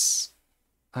this.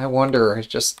 I wonder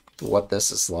just what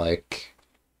this is like.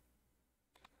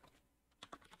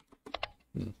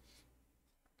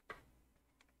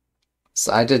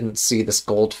 So I didn't see this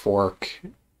gold fork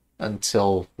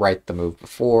until right the move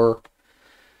before,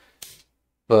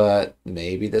 but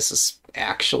maybe this is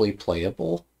actually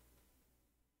playable.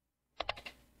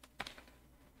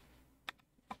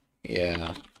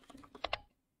 Yeah.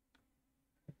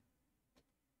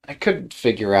 I couldn't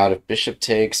figure out if bishop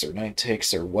takes or knight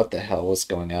takes or what the hell was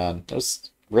going on. It was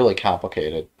really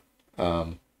complicated.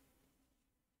 Um,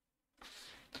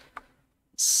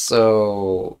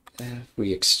 so if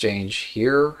we exchange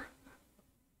here,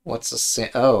 what's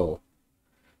a oh,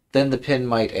 then the pin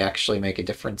might actually make a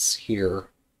difference here.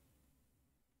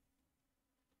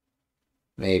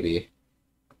 Maybe.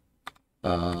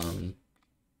 Um,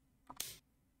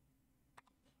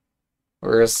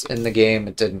 whereas in the game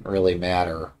it didn't really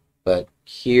matter, but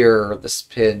here this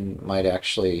pin might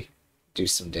actually do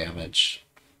some damage.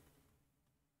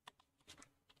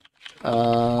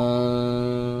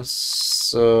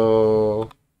 So...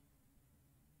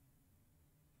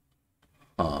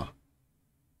 Huh.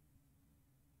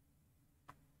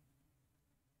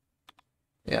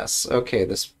 Yes, okay,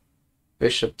 this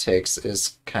bishop takes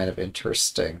is kind of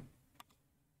interesting.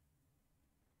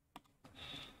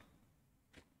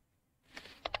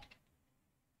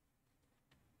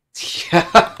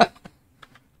 Yeah.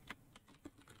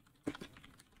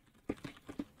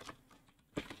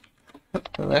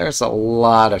 There's a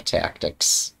lot of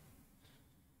tactics.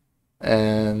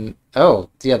 And, oh,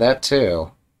 yeah, that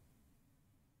too.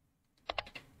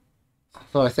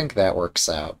 Well, I think that works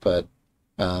out, but,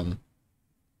 um...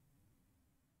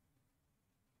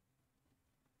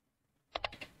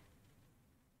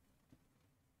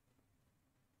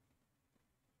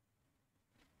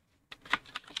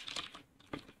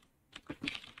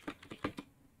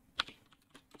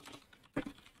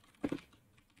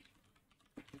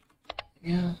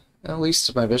 yeah, at least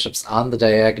if my bishop's on the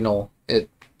diagonal,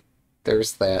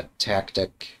 there's that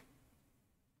tactic.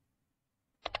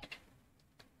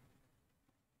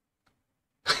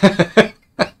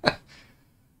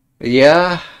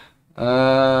 Yeah,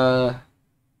 uh,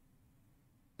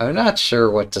 I'm not sure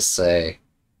what to say.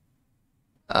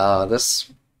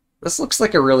 This This looks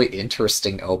like a really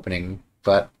interesting opening,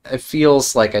 but it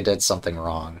feels like I did something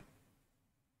wrong.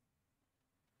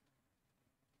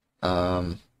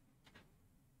 Um,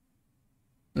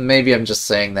 Maybe I'm just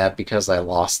saying that because I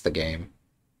lost the game.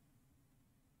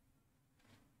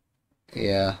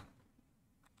 Yeah.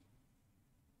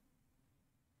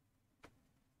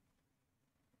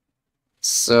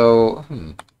 So,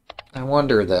 I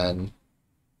wonder then.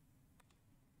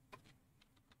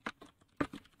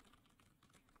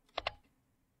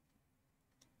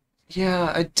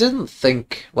 Yeah, I didn't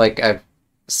think like I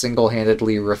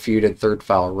single-handedly refuted third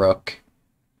file rook.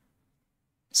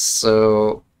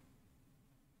 So,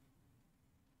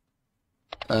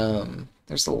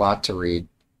 there's a lot to read.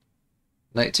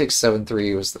 Knight takes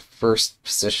 7-3 was the first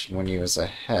position when he was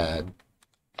ahead.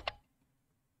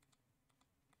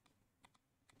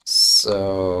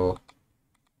 So,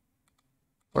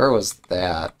 where was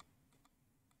that?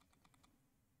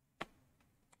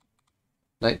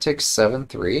 Knight takes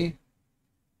 7-3?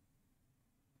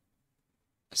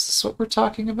 Is this what we're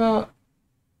talking about?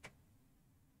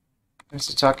 Or is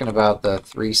he talking about the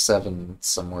 3-7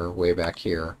 somewhere way back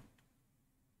here?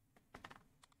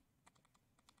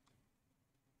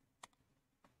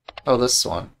 Oh, this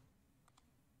one.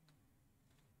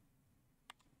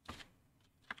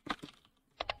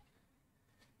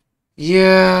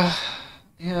 Yeah,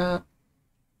 yeah.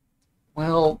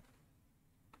 Well,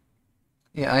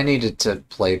 yeah, I needed to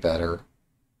play better.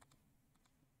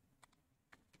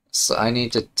 So I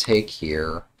need to take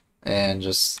here and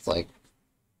just, like,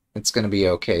 it's gonna be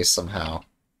okay somehow.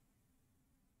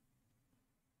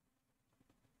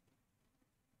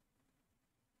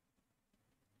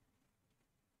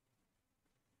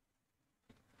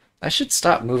 I should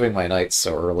stop moving my knights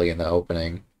so early in the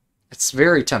opening. It's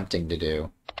very tempting to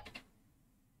do.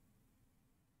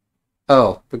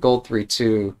 Oh, the gold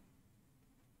 3-2.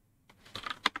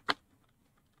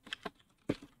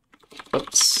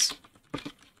 Oops.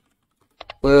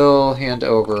 We'll hand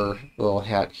over the little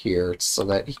hat here so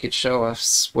that he could show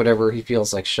us whatever he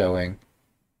feels like showing.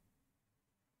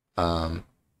 Um,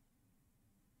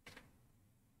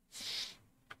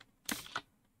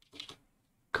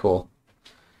 cool.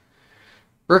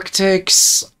 Rook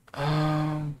takes...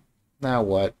 now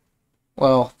what?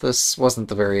 Well, this wasn't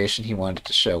the variation he wanted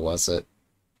to show, was it?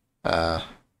 Yeah,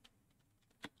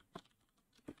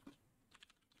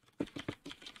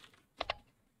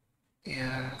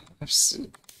 I've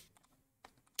seen...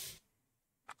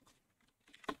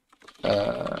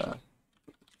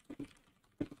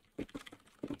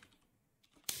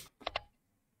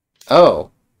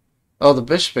 Oh! Oh, the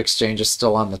bishop exchange is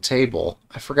still on the table.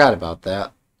 I forgot about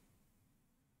that.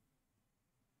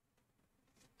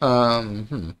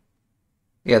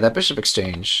 Yeah, that bishop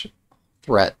exchange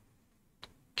threat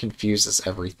confuses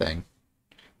everything.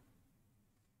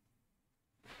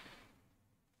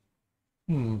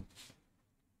 Hmm.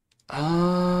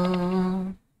 Uh...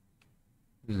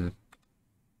 Hmm.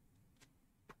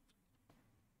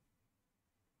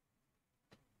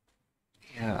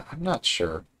 Yeah, I'm not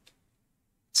sure.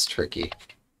 It's tricky.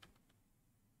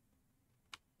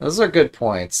 Those are good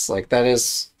points. Like, that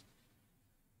is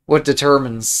what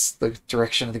determines the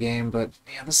direction of the game, but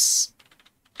yeah, this...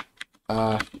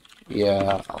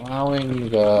 yeah, allowing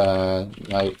the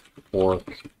knight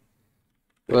fork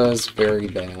was very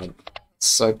bad.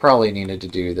 So I probably needed to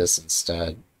do this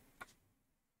instead.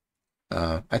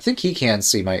 I think he can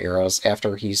see my arrows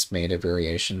after he's made a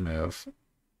variation move,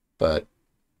 but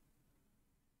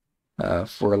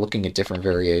if we're looking at different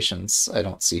variations, I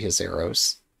don't see his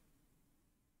arrows.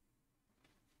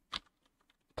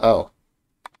 Oh.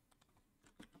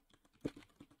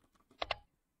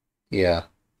 Yeah.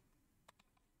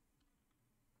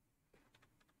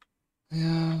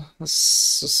 Yeah,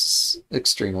 this is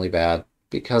extremely bad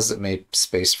because it made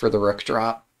space for the rook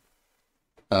drop.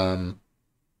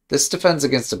 This defends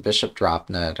against a bishop drop,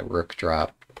 not a rook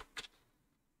drop.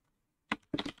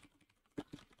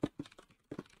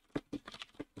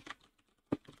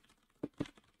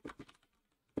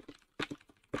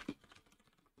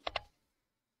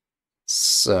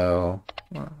 So,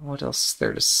 what else is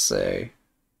there to say?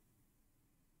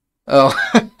 Oh,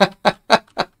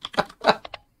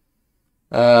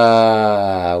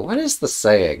 what is the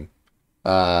saying?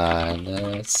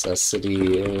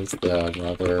 Necessity is the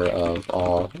mother of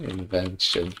all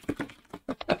invention.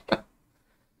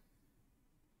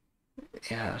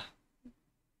 Yeah.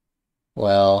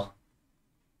 Well.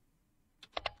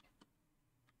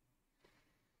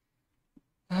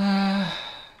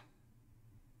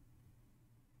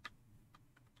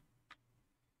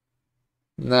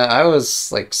 Nah, I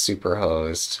was, like, super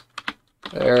hosed.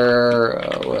 There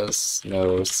was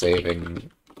no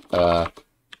saving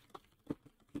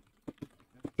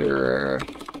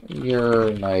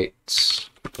Your knight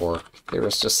fork. There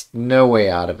was just no way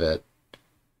out of it.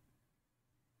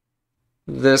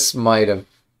 This might have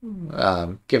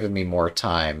given me more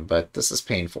time, but this is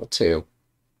painful too.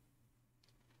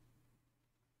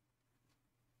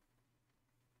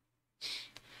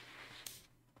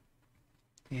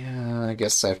 Yeah, I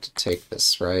guess I have to take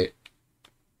this, right?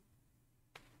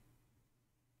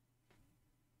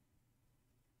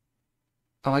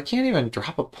 Oh, I can't even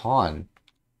drop a pawn.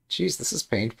 Jeez, this is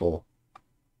painful.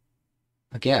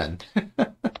 Again.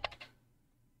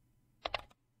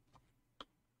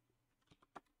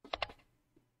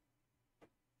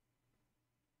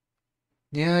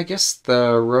 Yeah, I guess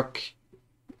the rook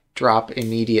drop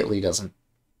immediately doesn't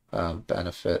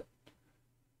benefit.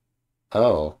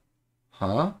 Oh.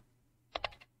 Huh?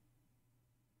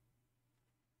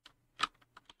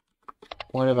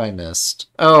 What have I missed?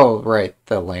 Oh, right,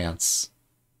 the lance.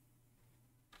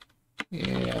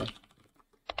 Yeah.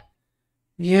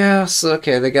 Yeah, so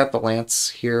okay, they got the lance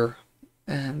here,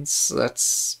 and so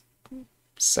that's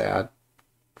sad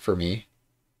for me.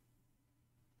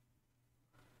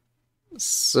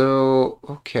 So,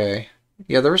 okay.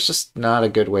 Yeah, there was just not a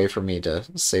good way for me to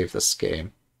save this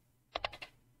game.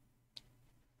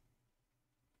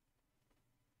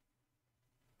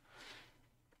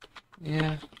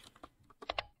 Yeah.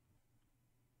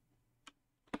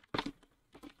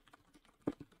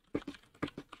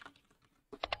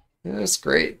 It was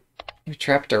great. We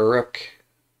trapped our rook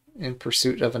in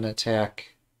pursuit of an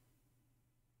attack.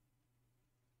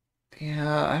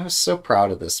 Yeah, I was so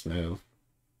proud of this move.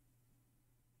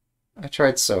 I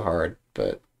tried so hard,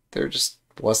 but there just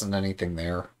wasn't anything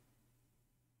there.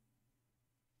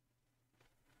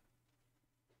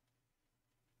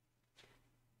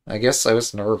 I guess I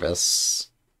was nervous.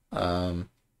 Um,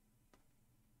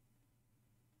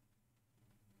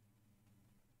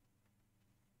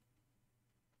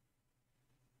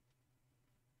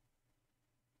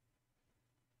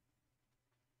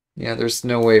 yeah, there's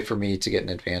no way for me to get an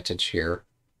advantage here.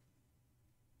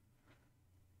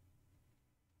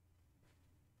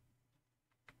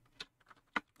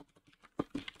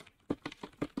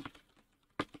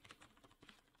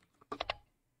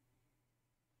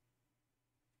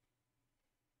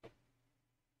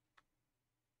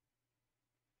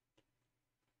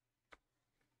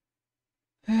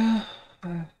 Yeah,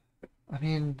 I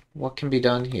mean, what can be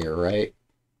done here, right?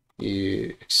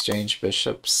 You exchange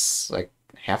bishops, like,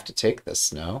 have to take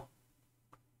this, no?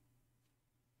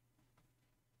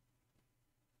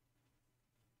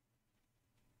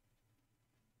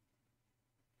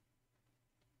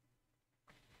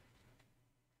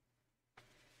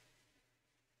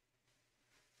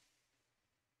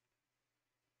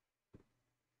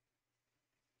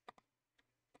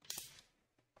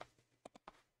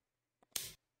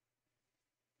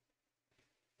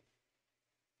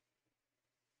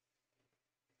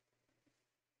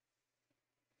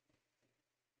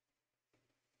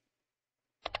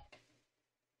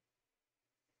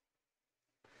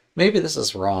 Maybe this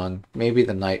is wrong. Maybe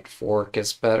the knight fork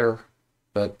is better,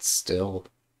 but still.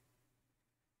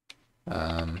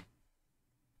 Um,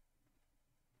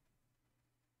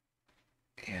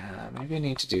 yeah, maybe I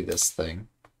need to do this thing.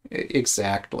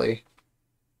 Exactly.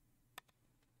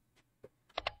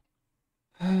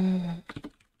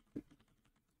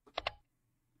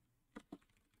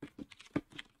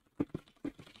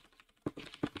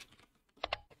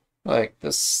 Like,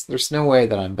 this, there's no way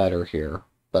that I'm better here,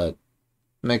 but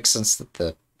it makes sense that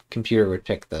the computer would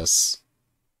pick this.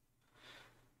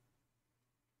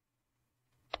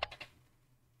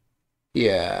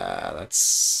 Yeah,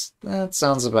 that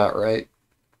sounds about right.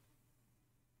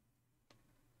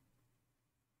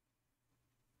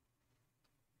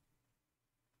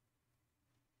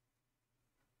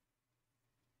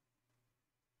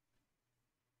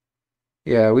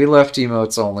 Yeah, we left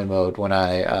emotes only mode when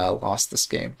I lost this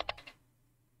game.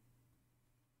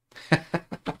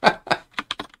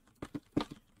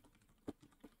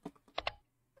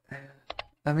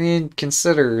 I mean,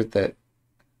 consider that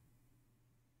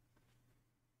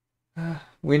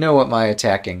we know what my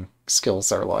attacking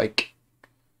skills are like.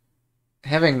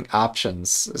 Having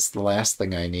options is the last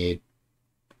thing I need.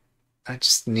 I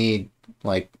just need,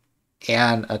 like,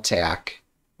 an attack.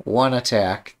 One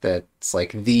attack that's,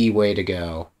 like, the way to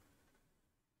go.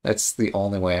 That's the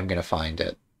only way I'm gonna find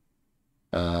it.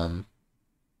 Um,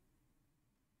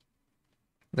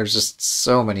 there's just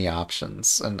so many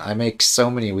options, and I make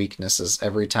so many weaknesses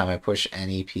every time I push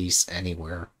any piece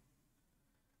anywhere.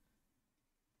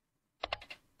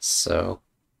 So,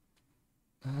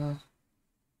 uh,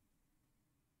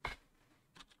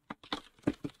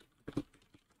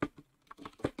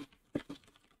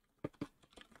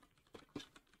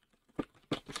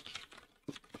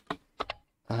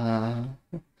 Uh,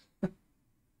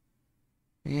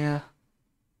 yeah,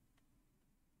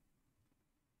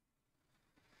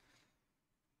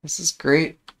 this is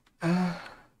great. Uh,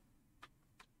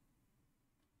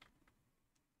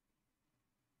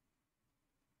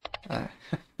 uh,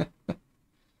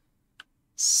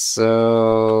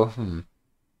 so,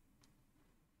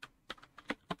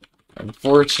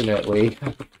 unfortunately,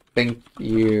 I think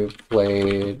you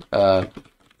played a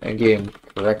game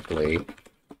correctly.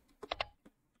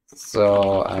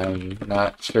 So I'm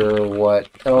not sure what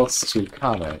else to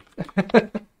comment.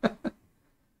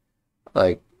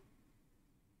 Like,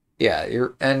 yeah,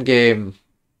 your end game,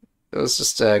 it was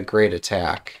just a great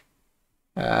attack.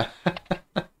 Uh,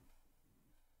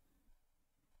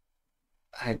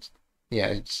 I, yeah,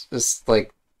 it's just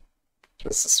like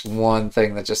this is one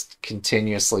thing that just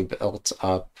continuously built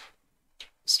up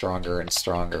stronger and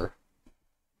stronger.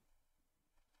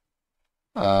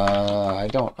 I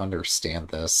don't understand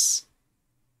this.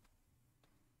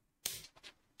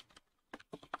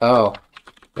 Oh,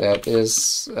 that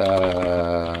is,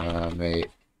 mate.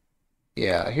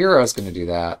 Yeah, Hero's gonna do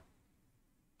that.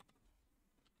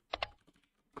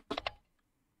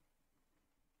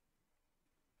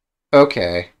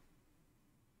 Okay.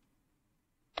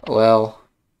 Well,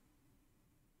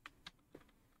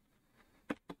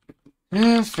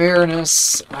 in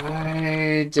fairness,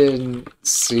 I didn't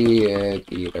see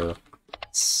it either.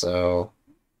 So,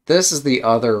 this is the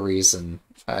other reason.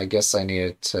 I guess I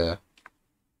needed to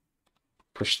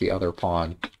push the other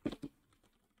pawn.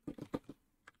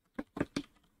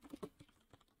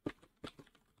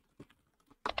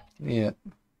 Yeah.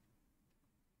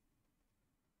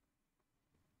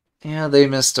 Yeah, they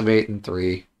missed a mate in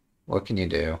 3. What can you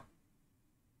do?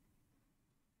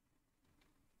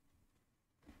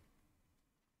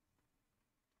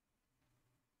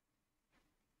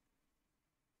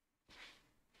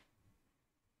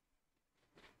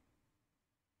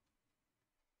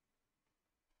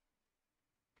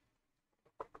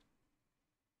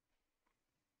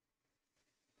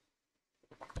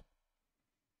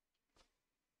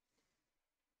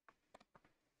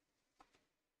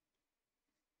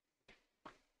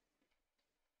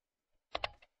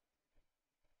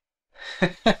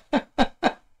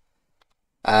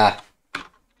 Ah,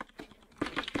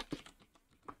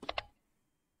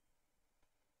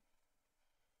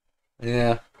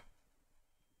 yeah.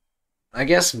 I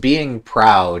guess being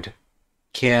proud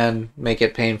can make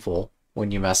it painful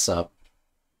when you mess up.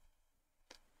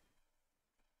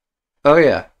 Oh,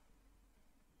 yeah.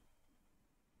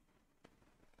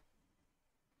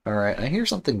 Alright, I hear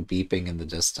something beeping in the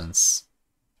distance.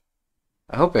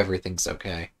 I hope everything's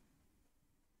okay.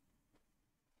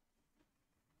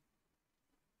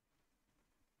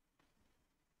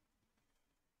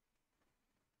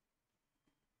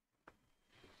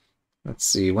 Let's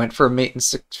see, went for a mate in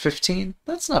 15?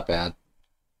 That's not bad.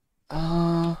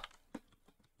 Uh,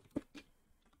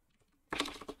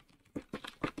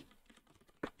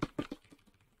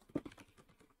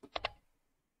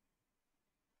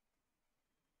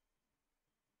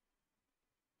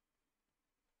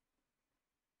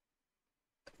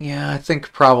 yeah, I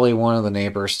think probably one of the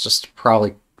neighbors just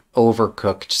probably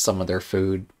overcooked some of their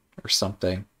food or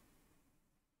something.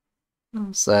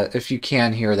 So that if you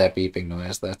can hear that beeping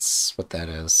noise, that's what that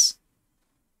is.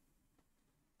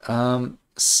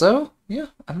 So yeah,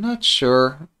 I'm not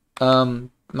sure.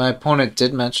 My opponent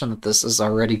did mention that this is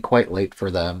already quite late for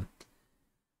them.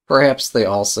 Perhaps they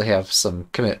also have some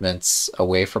commitments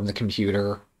away from the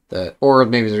computer that, or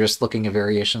maybe they're just looking at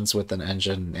variations with an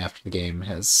engine after the game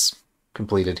has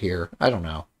completed here. I don't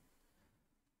know.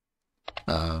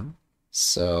 Um,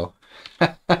 so,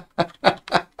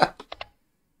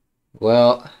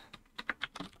 well,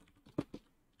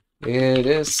 it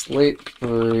is late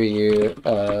for you,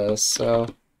 so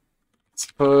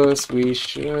suppose we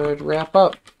should wrap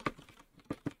up.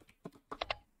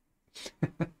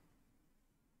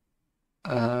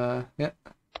 Yeah.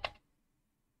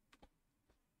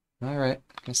 Alright,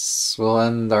 guess we'll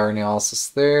end our analysis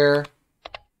there.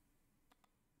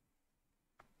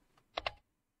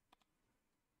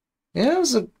 Yeah, it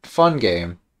was a fun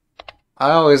game.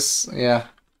 Yeah,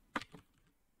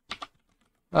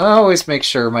 I always make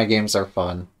sure my games are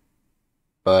fun.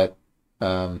 But,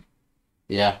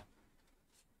 yeah,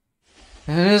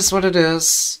 it is what it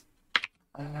is.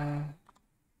 Uh,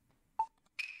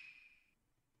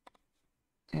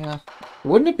 yeah.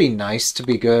 Wouldn't it be nice to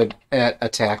be good at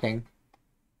attacking?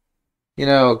 You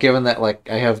know, given that, like,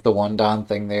 I have the one Don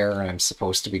thing there and I'm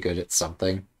supposed to be good at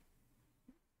something.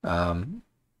 Um,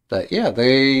 but yeah,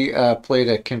 they played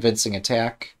a convincing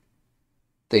attack.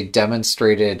 They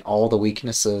demonstrated all the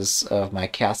weaknesses of my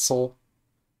castle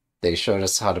They showed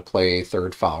us how to play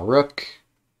third file rook,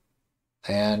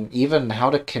 and even how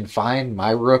to confine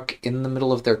my rook in the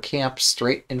middle of their camp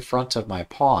straight in front of my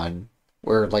pawn,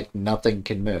 where, like, nothing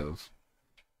can move.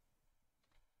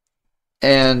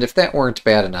 And if that weren't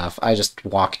bad enough, I just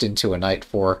walked into a knight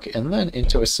fork and then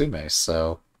into a sume,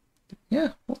 so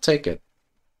yeah, we'll take it.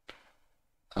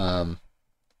 Um,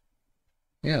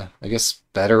 yeah, I guess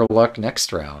better luck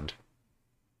next round.